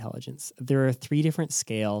human intelligence, there are 3 different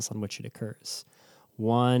scales on which it occurs.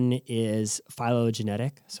 One is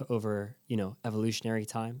phylogenetic, so over, evolutionary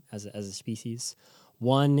time as a species.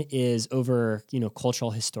 One is over, cultural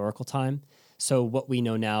historical time. So what we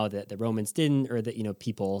know now that the Romans didn't, or that,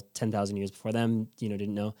 people 10,000 years before them,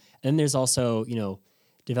 didn't know. And then there's also,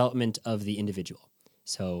 development of the individual.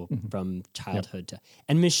 So from childhood to,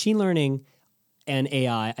 and machine learning and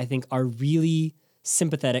AI, I think, are really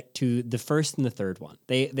sympathetic to the first and the third one.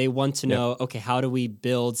 They want to know, okay, how do we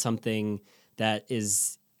build something that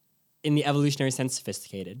is, in the evolutionary sense,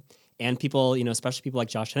 sophisticated? And people, especially people like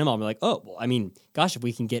Josh Hennebaum, are like, oh, well, I mean, gosh, if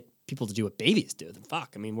we can get people to do what babies do, then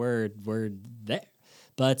fuck, I mean, we're there.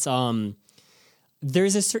 But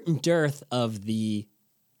there's a certain dearth of the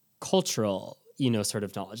cultural, sort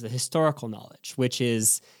of knowledge, the historical knowledge, which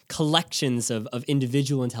is collections of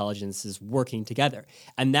individual intelligences working together.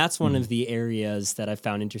 And that's one of the areas that I've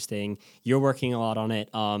found interesting. You're working a lot on it.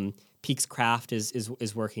 Peaks Craft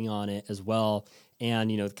is working on it as well. And,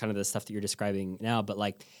 kind of the stuff that you're describing now. But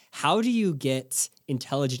like, how do you get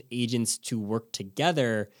intelligent agents to work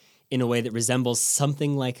together in a way that resembles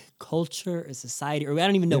something like culture or society, or I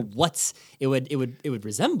don't even know what it would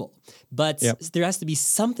resemble. But there has to be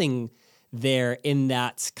something there in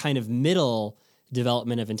that kind of middle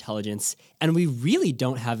development of intelligence, and we really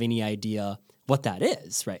don't have any idea what that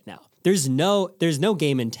is right now. There's no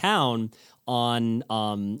game in town on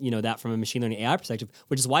that from a machine learning AI perspective,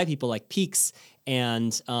 which is why people like Peaks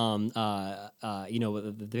and the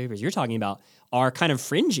papers you're talking about are kind of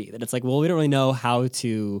fringy. That it's like, well, we don't really know how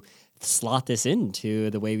to slot this into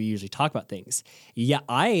the way we usually talk about things. Yeah,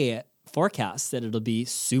 I forecast that it'll be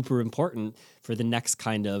super important for the next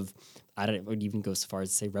kind of, I would even go so far as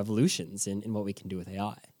to say revolutions in what we can do with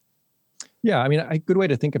AI. Yeah, I mean, a good way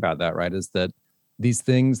to think about that, right, is that these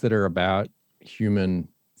things that are about human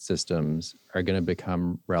systems are going to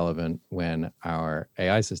become relevant when our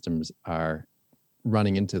AI systems are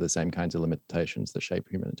running into the same kinds of limitations that shape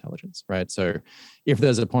human intelligence, right? So if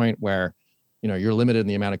there's a point where, you're limited in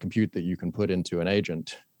the amount of compute that you can put into an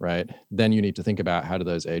agent, right, then you need to think about how do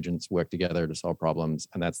those agents work together to solve problems.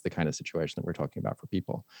 And that's the kind of situation that we're talking about for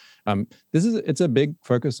people. It's a big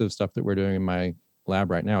focus of stuff that we're doing in my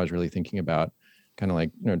lab right now, is really thinking about kind of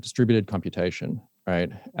like, distributed computation,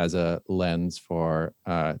 right, as a lens for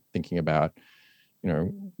thinking about,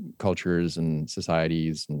 cultures and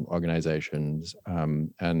societies and organizations.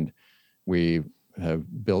 And we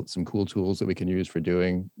have built some cool tools that we can use for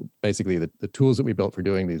doing, basically the tools that we built for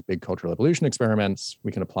doing these big cultural evolution experiments,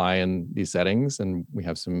 we can apply in these settings. And we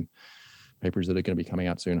have some papers that are going to be coming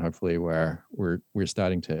out soon, hopefully, where we're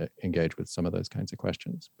starting to engage with some of those kinds of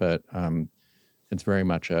questions. But it's very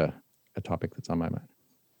much a topic that's on my mind.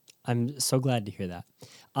 I'm so glad to hear that.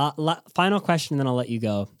 Final question, then I'll let you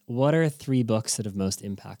go. What are 3 books that have most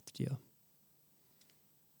impacted you?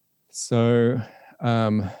 So,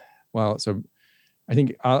 I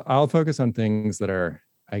think I'll focus on things that are,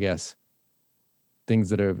 I guess, things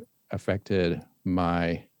that have affected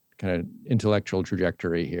my kind of intellectual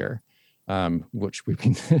trajectory here, which we've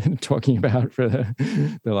been talking about for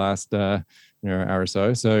the last hour or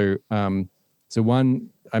so. So one,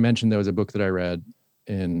 I mentioned there was a book that I read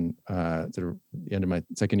in sort of the end of my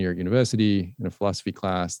second year at university in a philosophy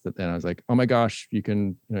class that then I was like, oh my gosh, you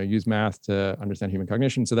can use math to understand human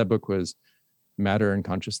cognition. So that book was Matter and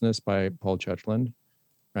Consciousness by Paul Churchland,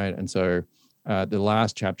 right? And so the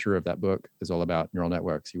last chapter of that book is all about neural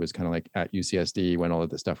networks. He was kind of like at UCSD when all of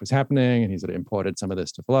this stuff was happening, and he sort of imported some of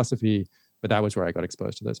this to philosophy, but that was where I got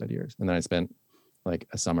exposed to those ideas. And then I spent like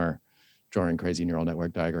a summer drawing crazy neural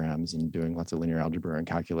network diagrams and doing lots of linear algebra and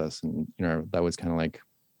calculus. And, that was kind of like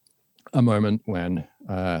a moment when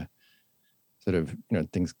sort of,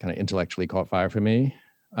 things kind of intellectually caught fire for me.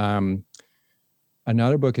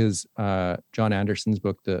 Another book is John Anderson's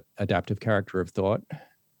book, The Adaptive Character of Thought,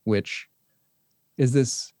 which is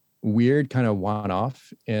this weird kind of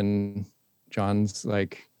one-off in John's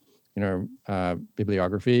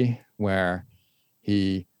bibliography, where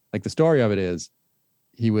he, the story of it is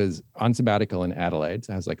he was on sabbatical in Adelaide,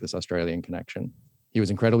 so it has this Australian connection. He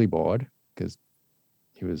was incredibly bored because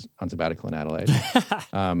he was on sabbatical in Adelaide.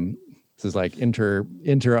 This is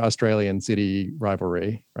inter-Australian city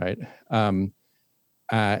rivalry, right?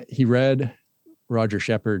 He read Roger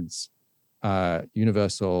Shepard's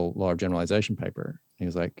Universal Law of Generalization paper. He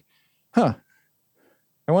was like, I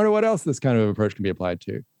wonder what else this kind of approach can be applied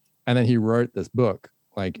to. And then he wrote this book,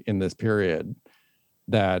 in this period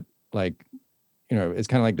that, it's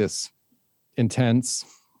kind of this intense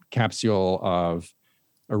capsule of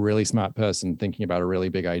a really smart person thinking about a really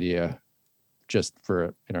big idea just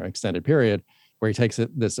for, extended period, where he takes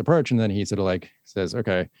this approach and then he sort of says,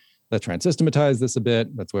 okay, let's try and systematize this a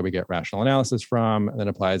bit. That's where we get rational analysis from, and then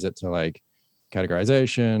applies it to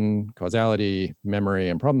categorization, causality, memory,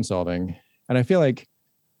 and problem solving. And I feel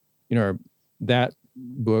that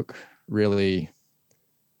book really,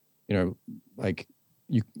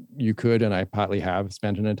 you could, and I partly have,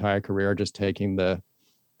 spent an entire career just taking the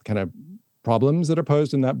kind of problems that are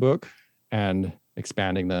posed in that book and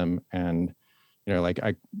expanding them. And,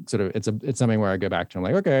 I sort of, it's something where I go back to, I'm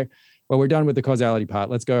like, okay, well, we're done with the causality part.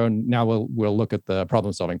 Let's go, and now we'll look at the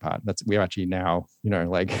problem solving part. We actually now,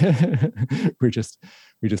 we just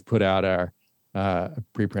put out our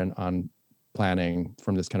preprint on planning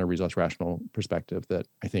from this kind of resource rational perspective that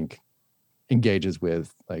I think engages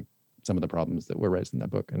with some of the problems that were raised in that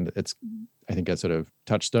book. And it's, I think, a sort of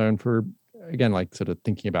touchstone for, again, sort of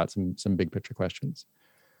thinking about some big picture questions.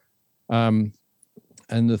 And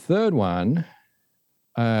the third one,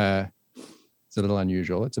 it's a little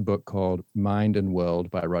unusual. It's a book called Mind and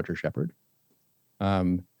World by Roger Shepard,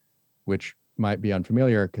 which might be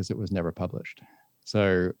unfamiliar because it was never published.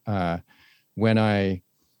 So when I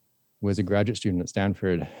was a graduate student at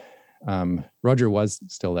Stanford, Roger was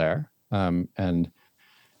still there, and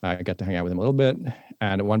I got to hang out with him a little bit.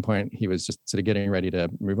 And at one point, he was just sort of getting ready to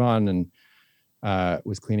move on and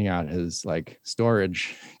was cleaning out his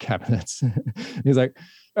storage cabinets. He's like,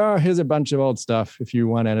 oh, here's a bunch of old stuff. If you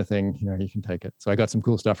want anything, you can take it. So I got some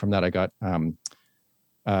cool stuff from that. I got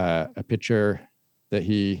a picture that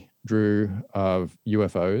he drew of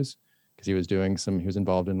UFOs because he was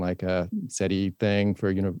involved in a SETI thing for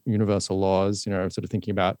universal laws, sort of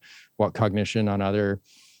thinking about what cognition on other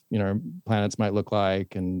planets might look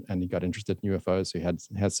like, and he got interested in UFOs. So he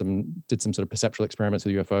did some sort of perceptual experiments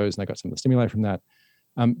with UFOs, and I got some of the stimuli from that.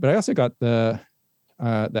 But I also got the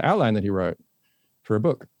outline that he wrote for a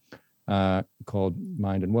book called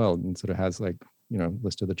Mind and World, and sort of has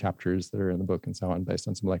list of the chapters that are in the book and so on, based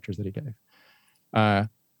on some lectures that he gave.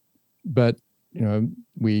 But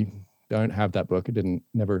we don't have that book. It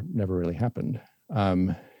never really happened.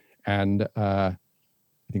 And I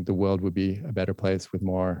think the world would be a better place with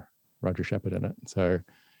more Roger Shepard in it. So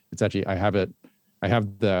it's actually, I have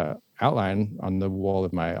the outline on the wall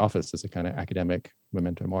of my office as a kind of academic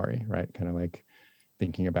memento mori, right? Kind of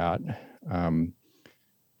thinking about,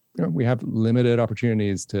 we have limited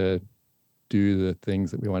opportunities to do the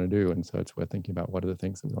things that we want to do. And so it's worth thinking about what are the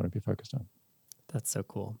things that we want to be focused on. That's so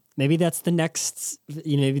cool. Maybe that's the next,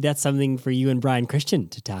 maybe that's something for you and Brian Christian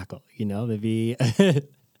to tackle, maybe.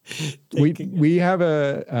 We have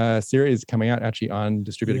a series coming out actually on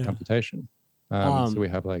distributed computation. So we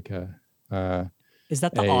have is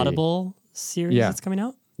that the Audible series that's coming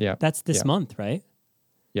out? Yeah. That's this month, right?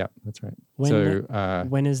 Yeah, that's right.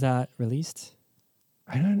 When is that released?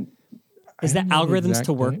 Is that know the Algorithms exact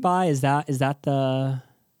to Work date. By? Is that the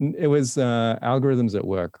It was Algorithms at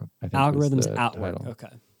Work, I think. Algorithms at title. Work? Okay.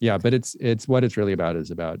 Yeah, but it's what it's really about is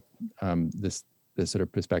about this sort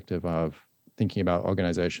of perspective of thinking about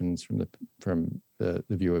organizations from the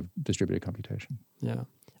view of distributed computation. Yeah.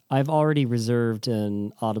 I've already reserved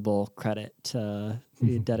an Audible credit to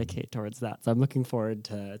dedicate towards that. So I'm looking forward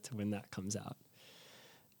to when that comes out.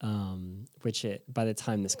 Which by the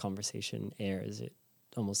time this conversation airs, it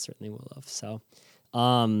almost certainly will have. So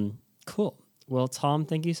cool. Well, Tom,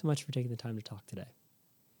 thank you so much for taking the time to talk today.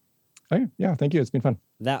 Oh, yeah, thank you. It's been fun.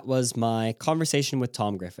 That was my conversation with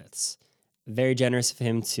Tom Griffiths. Very generous of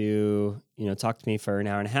him to, talk to me for an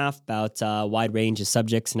hour and a half about a wide range of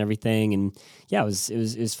subjects and everything. And yeah, it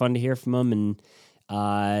was fun to hear from him. And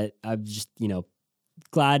I'm just,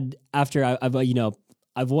 glad after I've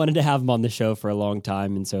wanted to have him on the show for a long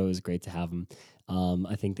time. And so it was great to have him.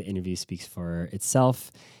 I think the interview speaks for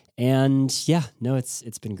itself. And yeah, no,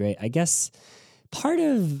 it's been great. I guess part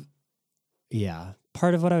of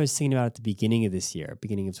what I was thinking about at the beginning of this year,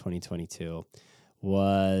 beginning of 2022,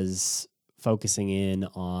 was focusing in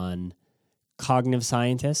on cognitive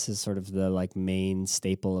scientists as sort of the like main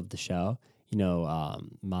staple of the show.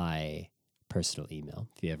 My personal email,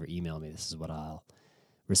 if you ever email me, this is what I'll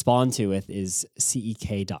respond to with, is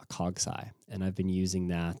cek.cogsci. And I've been using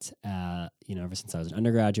that, ever since I was an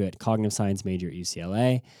undergraduate, cognitive science major at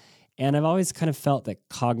UCLA. And I've always kind of felt that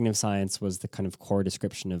cognitive science was the kind of core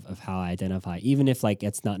description of how I identify, even if like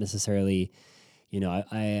it's not necessarily,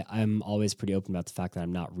 I'm always pretty open about the fact that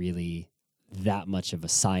I'm not really that much of a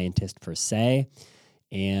scientist per se.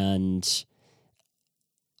 And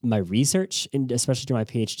my research, and especially to my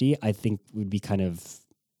PhD, I think would be kind of,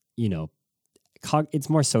 it's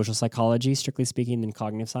more social psychology, strictly speaking, than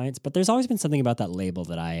cognitive science. But there's always been something about that label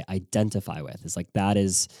that I identify with. It's like that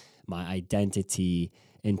is my identity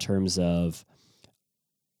in terms of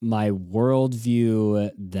my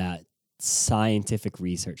worldview that scientific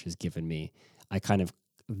research has given me.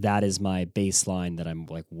 That is my baseline that I'm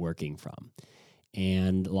like working from.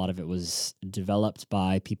 And a lot of it was developed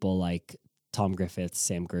by people like Tom Griffiths,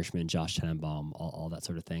 Sam Gershman, Josh Tenenbaum, all that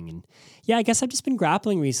sort of thing. And yeah, I guess I've just been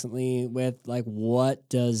grappling recently with like,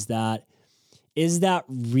 is that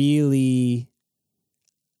really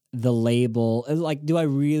the label? Like, do I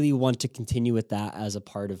really want to continue with that as a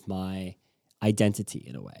part of my identity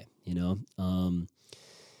in a way,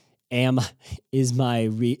 is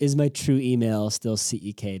my true email still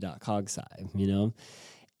cek.cogsci,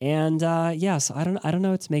 And so I don't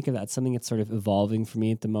know what to make of that. It's something that's sort of evolving for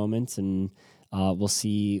me at the moment, and we'll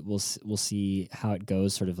see how it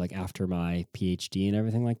goes, sort of like after my PhD and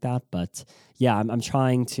everything like that. But yeah, I'm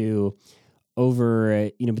trying to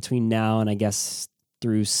between now and I guess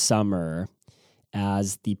through summer,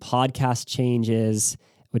 as the podcast changes,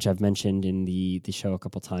 which I've mentioned in the show a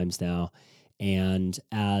couple times now, and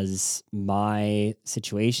as my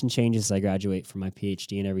situation changes, as I graduate from my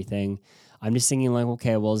PhD and everything, I'm just thinking like,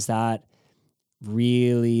 okay, well, is that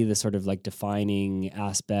really the sort of like defining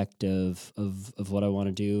aspect of what I want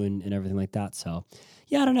to do and everything like that? So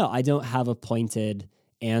yeah, I don't know. I don't have a pointed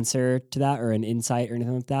answer to that or an insight or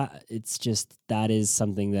anything like that. It's just that is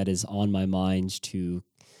something that is on my mind to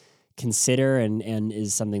consider and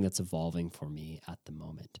is something that's evolving for me at the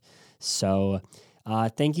moment. So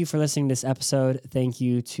thank you for listening to this episode. Thank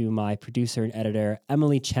you to my producer and editor,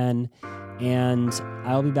 Emily Chen. And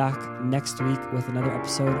I'll be back next week with another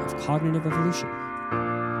episode of Cognitive Revolution.